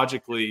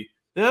 logically,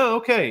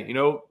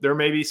 there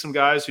may be some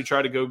guys who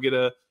try to go get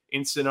a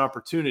instant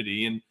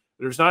opportunity, and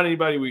there's not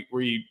anybody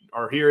we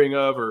are hearing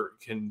of or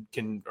can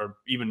or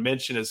even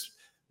mention as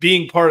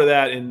being part of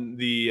that in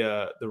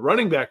the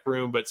running back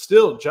room. But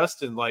still,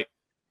 Justin, like,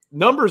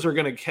 numbers are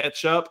going to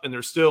catch up, and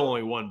there's still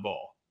only one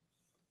ball.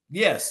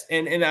 Yes,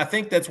 and I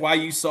think that's why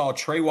you saw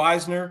Trey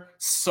Wisner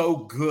so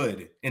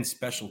good in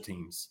special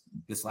teams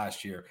this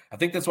last year. I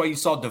think that's why you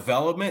saw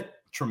development,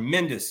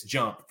 tremendous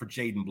jump for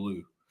Jaden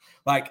Blue.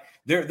 Like,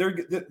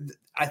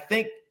 I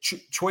think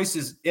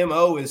Choice's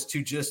MO is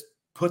to just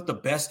put the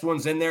best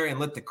ones in there and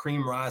let the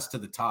cream rise to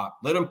the top.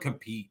 Let them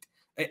compete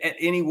at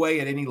any way,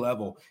 at any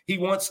level. He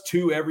wants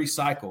 2 every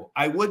cycle.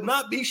 I would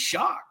not be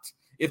shocked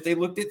if they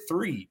looked at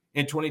 3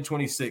 in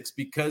 2026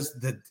 because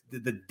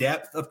the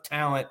depth of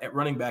talent at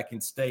running back in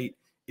state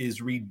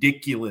is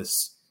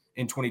ridiculous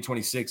in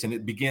 2026, and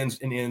it begins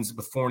and ends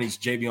with Forney's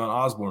Javion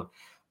Osborne.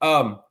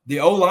 The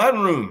O-line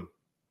room,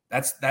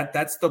 that's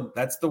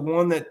the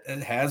one that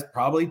has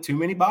probably too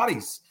many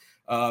bodies.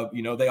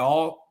 They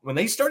all, when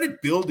they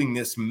started building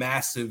this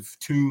massive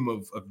tomb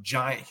of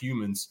giant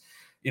humans,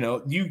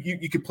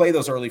 you could play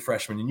those early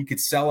freshmen and you could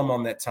sell them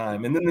on that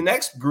time. And then the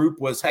next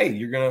group was, hey,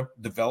 you're going to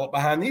develop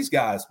behind these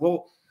guys.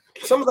 Well,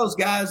 some of those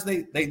guys,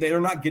 they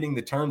are not getting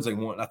the turns they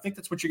want. I think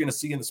that's what you're going to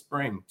see in the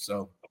spring.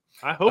 So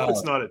I hope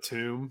it's not a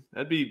tomb.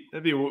 That'd be.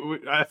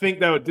 I think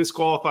that would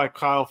disqualify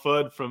Kyle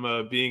Fudd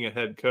from being a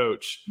head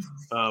coach.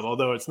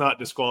 Although it's not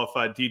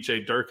disqualified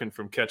DJ Durkin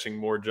from catching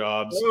more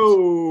jobs.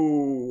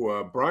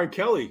 Oh, Brian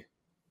Kelly.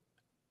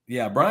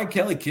 Yeah, Brian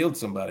Kelly killed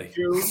somebody.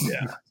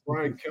 Yeah,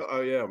 Brian Kelly.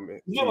 Oh yeah,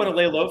 man. You might want to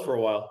lay low for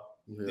a while.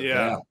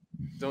 Yeah.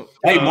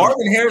 Hey,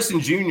 Marvin Harrison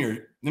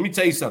Jr. Let me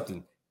tell you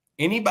something.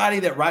 Anybody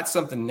that writes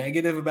something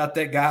negative about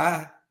that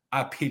guy,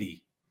 I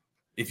pity.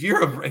 If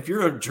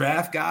you're a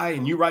draft guy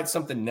and you write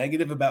something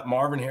negative about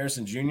Marvin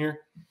Harrison Jr.,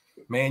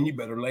 man, you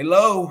better lay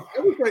low.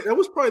 That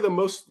was probably the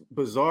most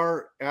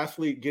bizarre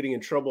athlete getting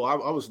in trouble.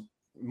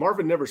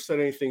 Marvin never said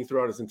anything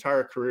throughout his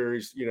entire career.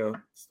 He's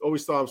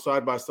always saw him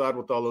side by side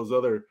with all those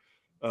other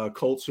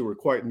Colts who were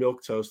quite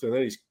milquetoast, and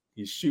then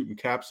he's shooting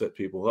caps at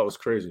people. That was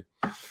crazy.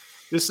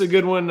 This is a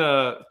good one.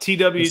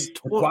 TW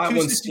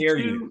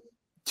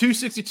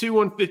 262,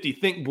 150.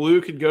 Think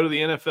Blue could go to the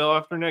NFL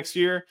after next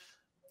year?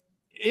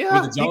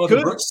 Yeah, with the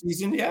Jonathan Brooks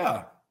season.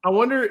 Yeah, I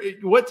wonder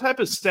what type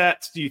of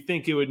stats do you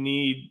think he would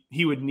need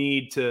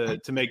to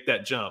make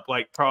that jump?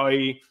 Like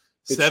probably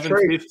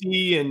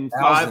 750 and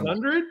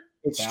 500.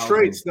 It's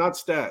traits, not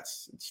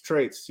stats. It's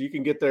traits. You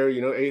can get there.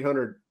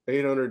 800.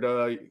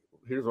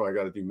 Here's what I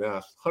got to do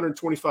math.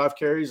 125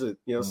 carries at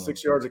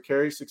 6 yards a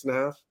carry,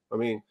 6.5. I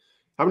mean,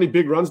 how many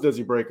big runs does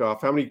he break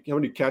off? How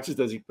many catches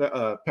does he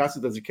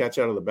passes does he catch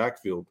out of the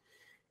backfield?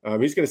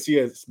 He's going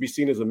to be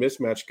seen as a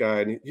mismatch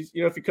guy, and he's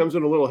if he comes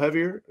in a little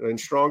heavier and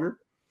stronger,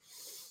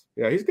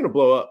 he's going to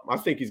blow up. I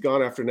think he's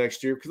gone after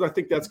next year because I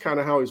think that's kind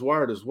of how he's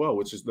wired as well.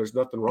 Which is there's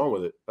nothing wrong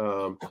with it.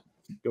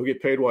 You'll get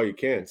paid while you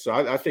can. So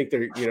I think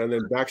they're and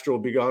then Baxter will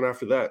be gone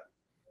after that.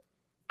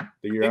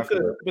 The year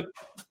after. But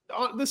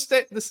the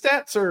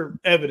stats are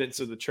evidence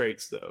of the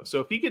traits, though. So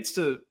if he gets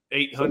to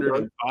 800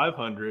 and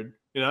 500.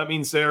 That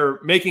means they're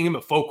making him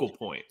a focal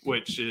point,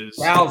 which is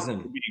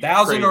 1,000,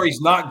 or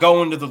he's not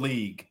going to the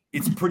league.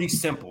 It's pretty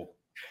simple.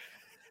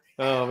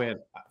 Oh man,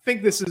 I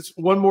think this is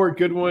one more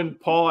good one,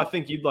 Paul. I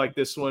think you'd like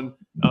this one.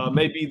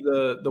 Maybe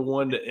the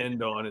one to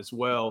end on as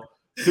well.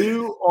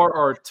 Who are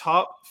our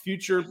top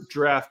future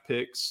draft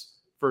picks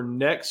for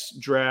next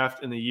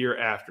draft and the year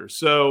after?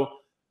 So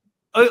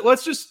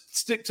let's just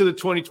stick to the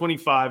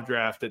 2025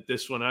 draft at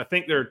this one. I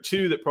think there are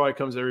two that probably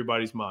comes to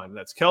everybody's mind.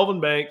 That's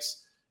Kelvin Banks.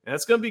 And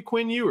that's going to be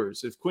Quinn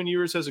Ewers. If Quinn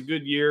Ewers has a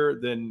good year,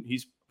 then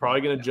he's probably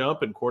going to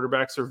jump, and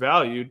quarterbacks are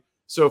valued.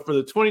 So for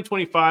the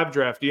 2025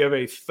 draft, do you have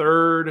a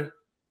third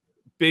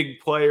big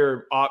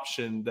player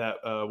option that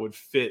would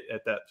fit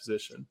at that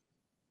position?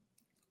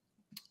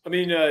 I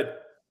mean,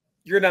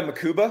 you're going to have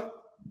Makuba.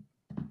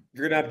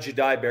 You're going to have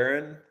Jedi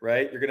Barron,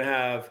 right? You're going to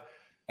have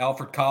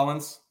Alfred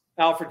Collins.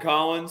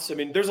 I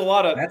mean, there's a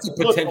lot of – that's a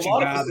potential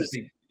guy.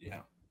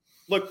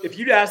 Look, if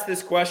you'd asked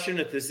this question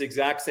at this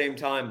exact same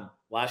time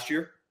last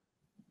year,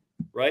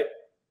 right,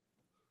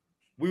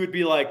 we would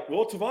be like,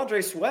 well,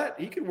 T'Vondre Sweat,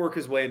 he could work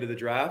his way into the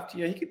draft.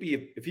 He could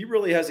be, if he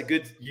really has a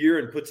good year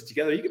and puts it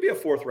together, he could be a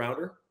fourth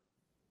rounder,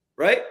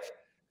 right?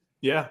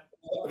 Yeah.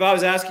 If I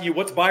was asking you,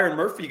 what's Byron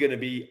Murphy going to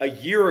be a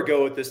year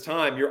ago at this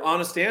time, your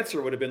honest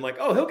answer would have been like,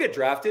 oh, he'll get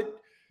drafted.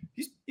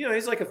 He's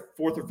like a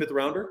fourth or fifth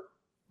rounder,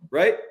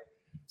 right?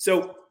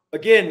 So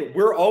again,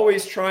 we're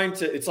always trying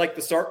to, it's like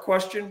the Sark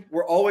question.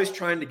 We're always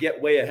trying to get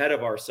way ahead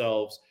of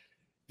ourselves.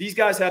 These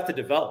guys have to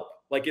develop.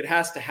 Like, it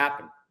has to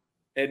happen.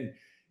 And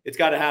it's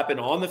got to happen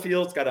on the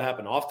field. It's got to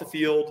happen off the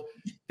field.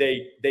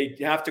 They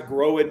have to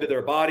grow into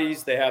their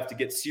bodies. They have to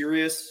get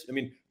serious. I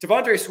mean,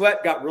 T'Vondre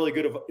Sweat got really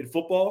good in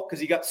football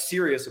because he got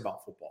serious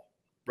about football,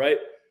 right?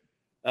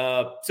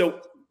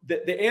 So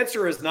the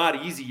answer is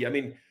not easy. I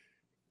mean,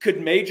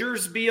 could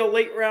Majors be a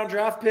late round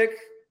draft pick?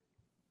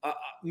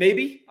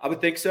 Maybe. I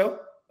would think so.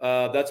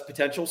 That's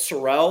potential.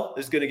 Sorrell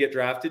is going to get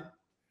drafted.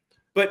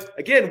 But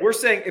again, we're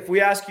saying, if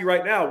we ask you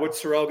right now,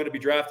 what's Sorrell going to be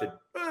drafted?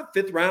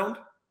 Fifth round,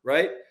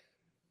 right?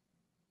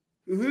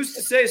 Who's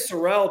to say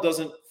Sorrell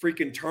doesn't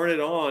freaking turn it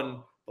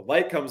on? The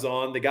light comes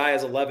on. The guy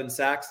has 11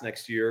 sacks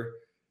next year,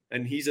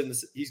 and he's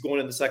going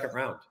in the second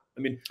round.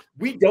 I mean,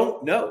 we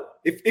don't know.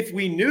 If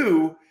we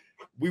knew,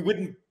 we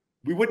wouldn't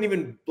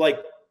even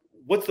like.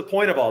 What's the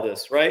point of all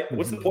this, right?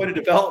 What's the point of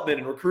development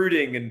and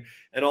recruiting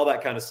and all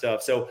that kind of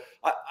stuff? So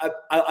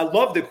I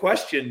love the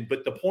question,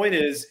 but the point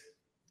is,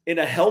 in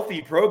a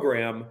healthy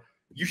program,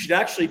 you should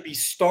actually be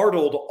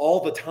startled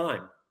all the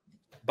time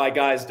by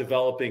guys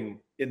developing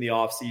in the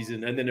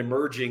offseason and then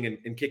emerging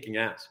and kicking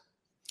ass.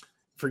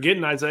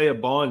 Forgetting Isaiah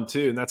Bond,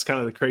 too. And that's kind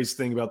of the crazy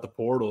thing about the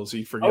portals.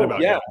 You forget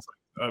about guys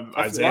like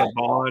Isaiah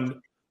Bond,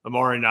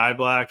 Amari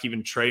Niblack,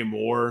 even Trey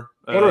Moore.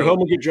 Hunter Hill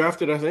will get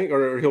drafted, I think,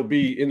 or he'll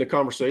be in the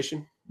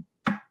conversation.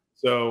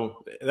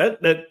 So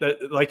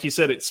that like you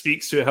said, it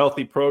speaks to a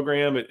healthy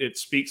program. It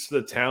speaks to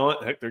the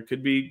talent. Heck, there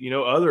could be,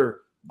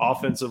 other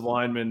offensive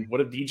linemen. What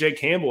if DJ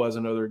Campbell has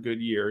another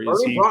good year?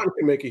 Ernie Broughton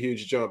can make a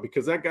huge jump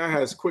because that guy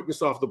has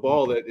quickness off the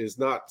ball that is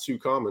not too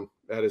common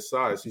at his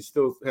size. He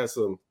still has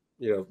some,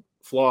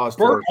 flaws.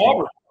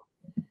 Auburn.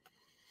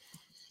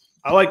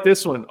 I like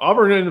this one.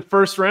 Auburn in the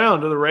first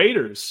round of the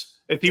Raiders.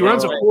 If he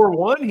runs a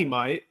 4.1, he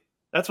might.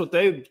 That's what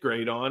they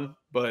grade on.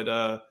 But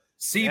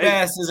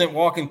Seabass isn't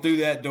walking through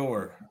that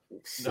door.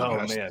 Oh,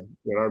 man.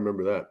 Yeah, I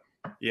remember that.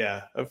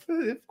 Yeah. Of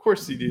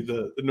course you do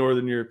the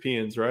Northern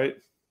Europeans, right?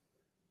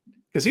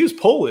 Because he was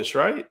Polish,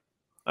 right?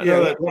 I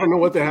don't know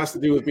what that has to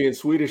do with being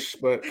Swedish,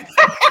 but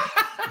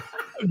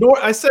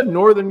I said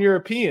Northern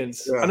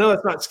Europeans. Yeah. I know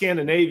that's not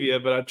Scandinavia,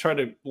 but I try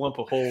to lump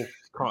a whole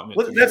continent.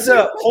 Well, that's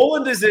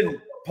Poland is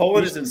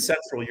in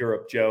Central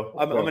Europe, Joe.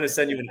 I'm going to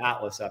send you an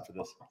atlas after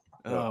this.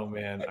 Oh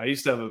man, I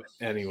used to have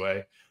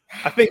anyway.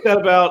 I think that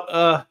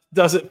about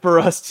does it for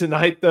us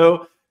tonight,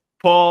 though.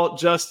 Paul,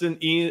 Justin,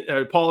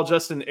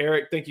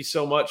 Eric, thank you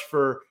so much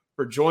for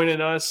joining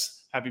us.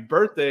 Happy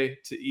birthday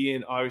to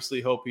Ian.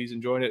 Obviously, hope he's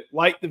enjoying it.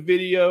 Like the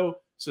video,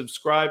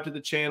 subscribe to the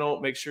channel.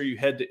 Make sure you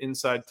head to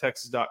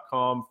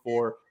InsideTexas.com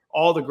for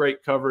all the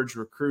great coverage,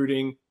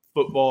 recruiting,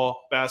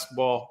 football,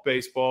 basketball,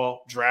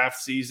 baseball, draft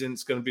season.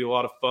 It's going to be a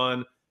lot of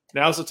fun.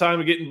 Now's the time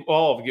to get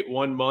involved. Get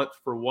 1 month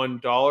for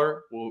 $1.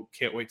 We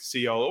can't wait to see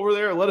y'all over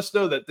there. Let us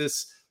know that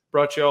this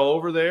brought y'all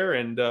over there,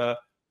 and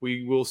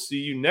we will see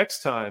you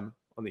next time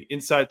on the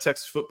Inside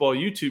Texas Football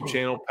YouTube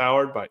channel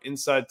powered by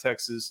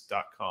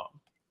InsideTexas.com.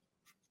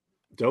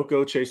 Don't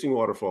go chasing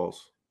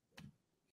waterfalls.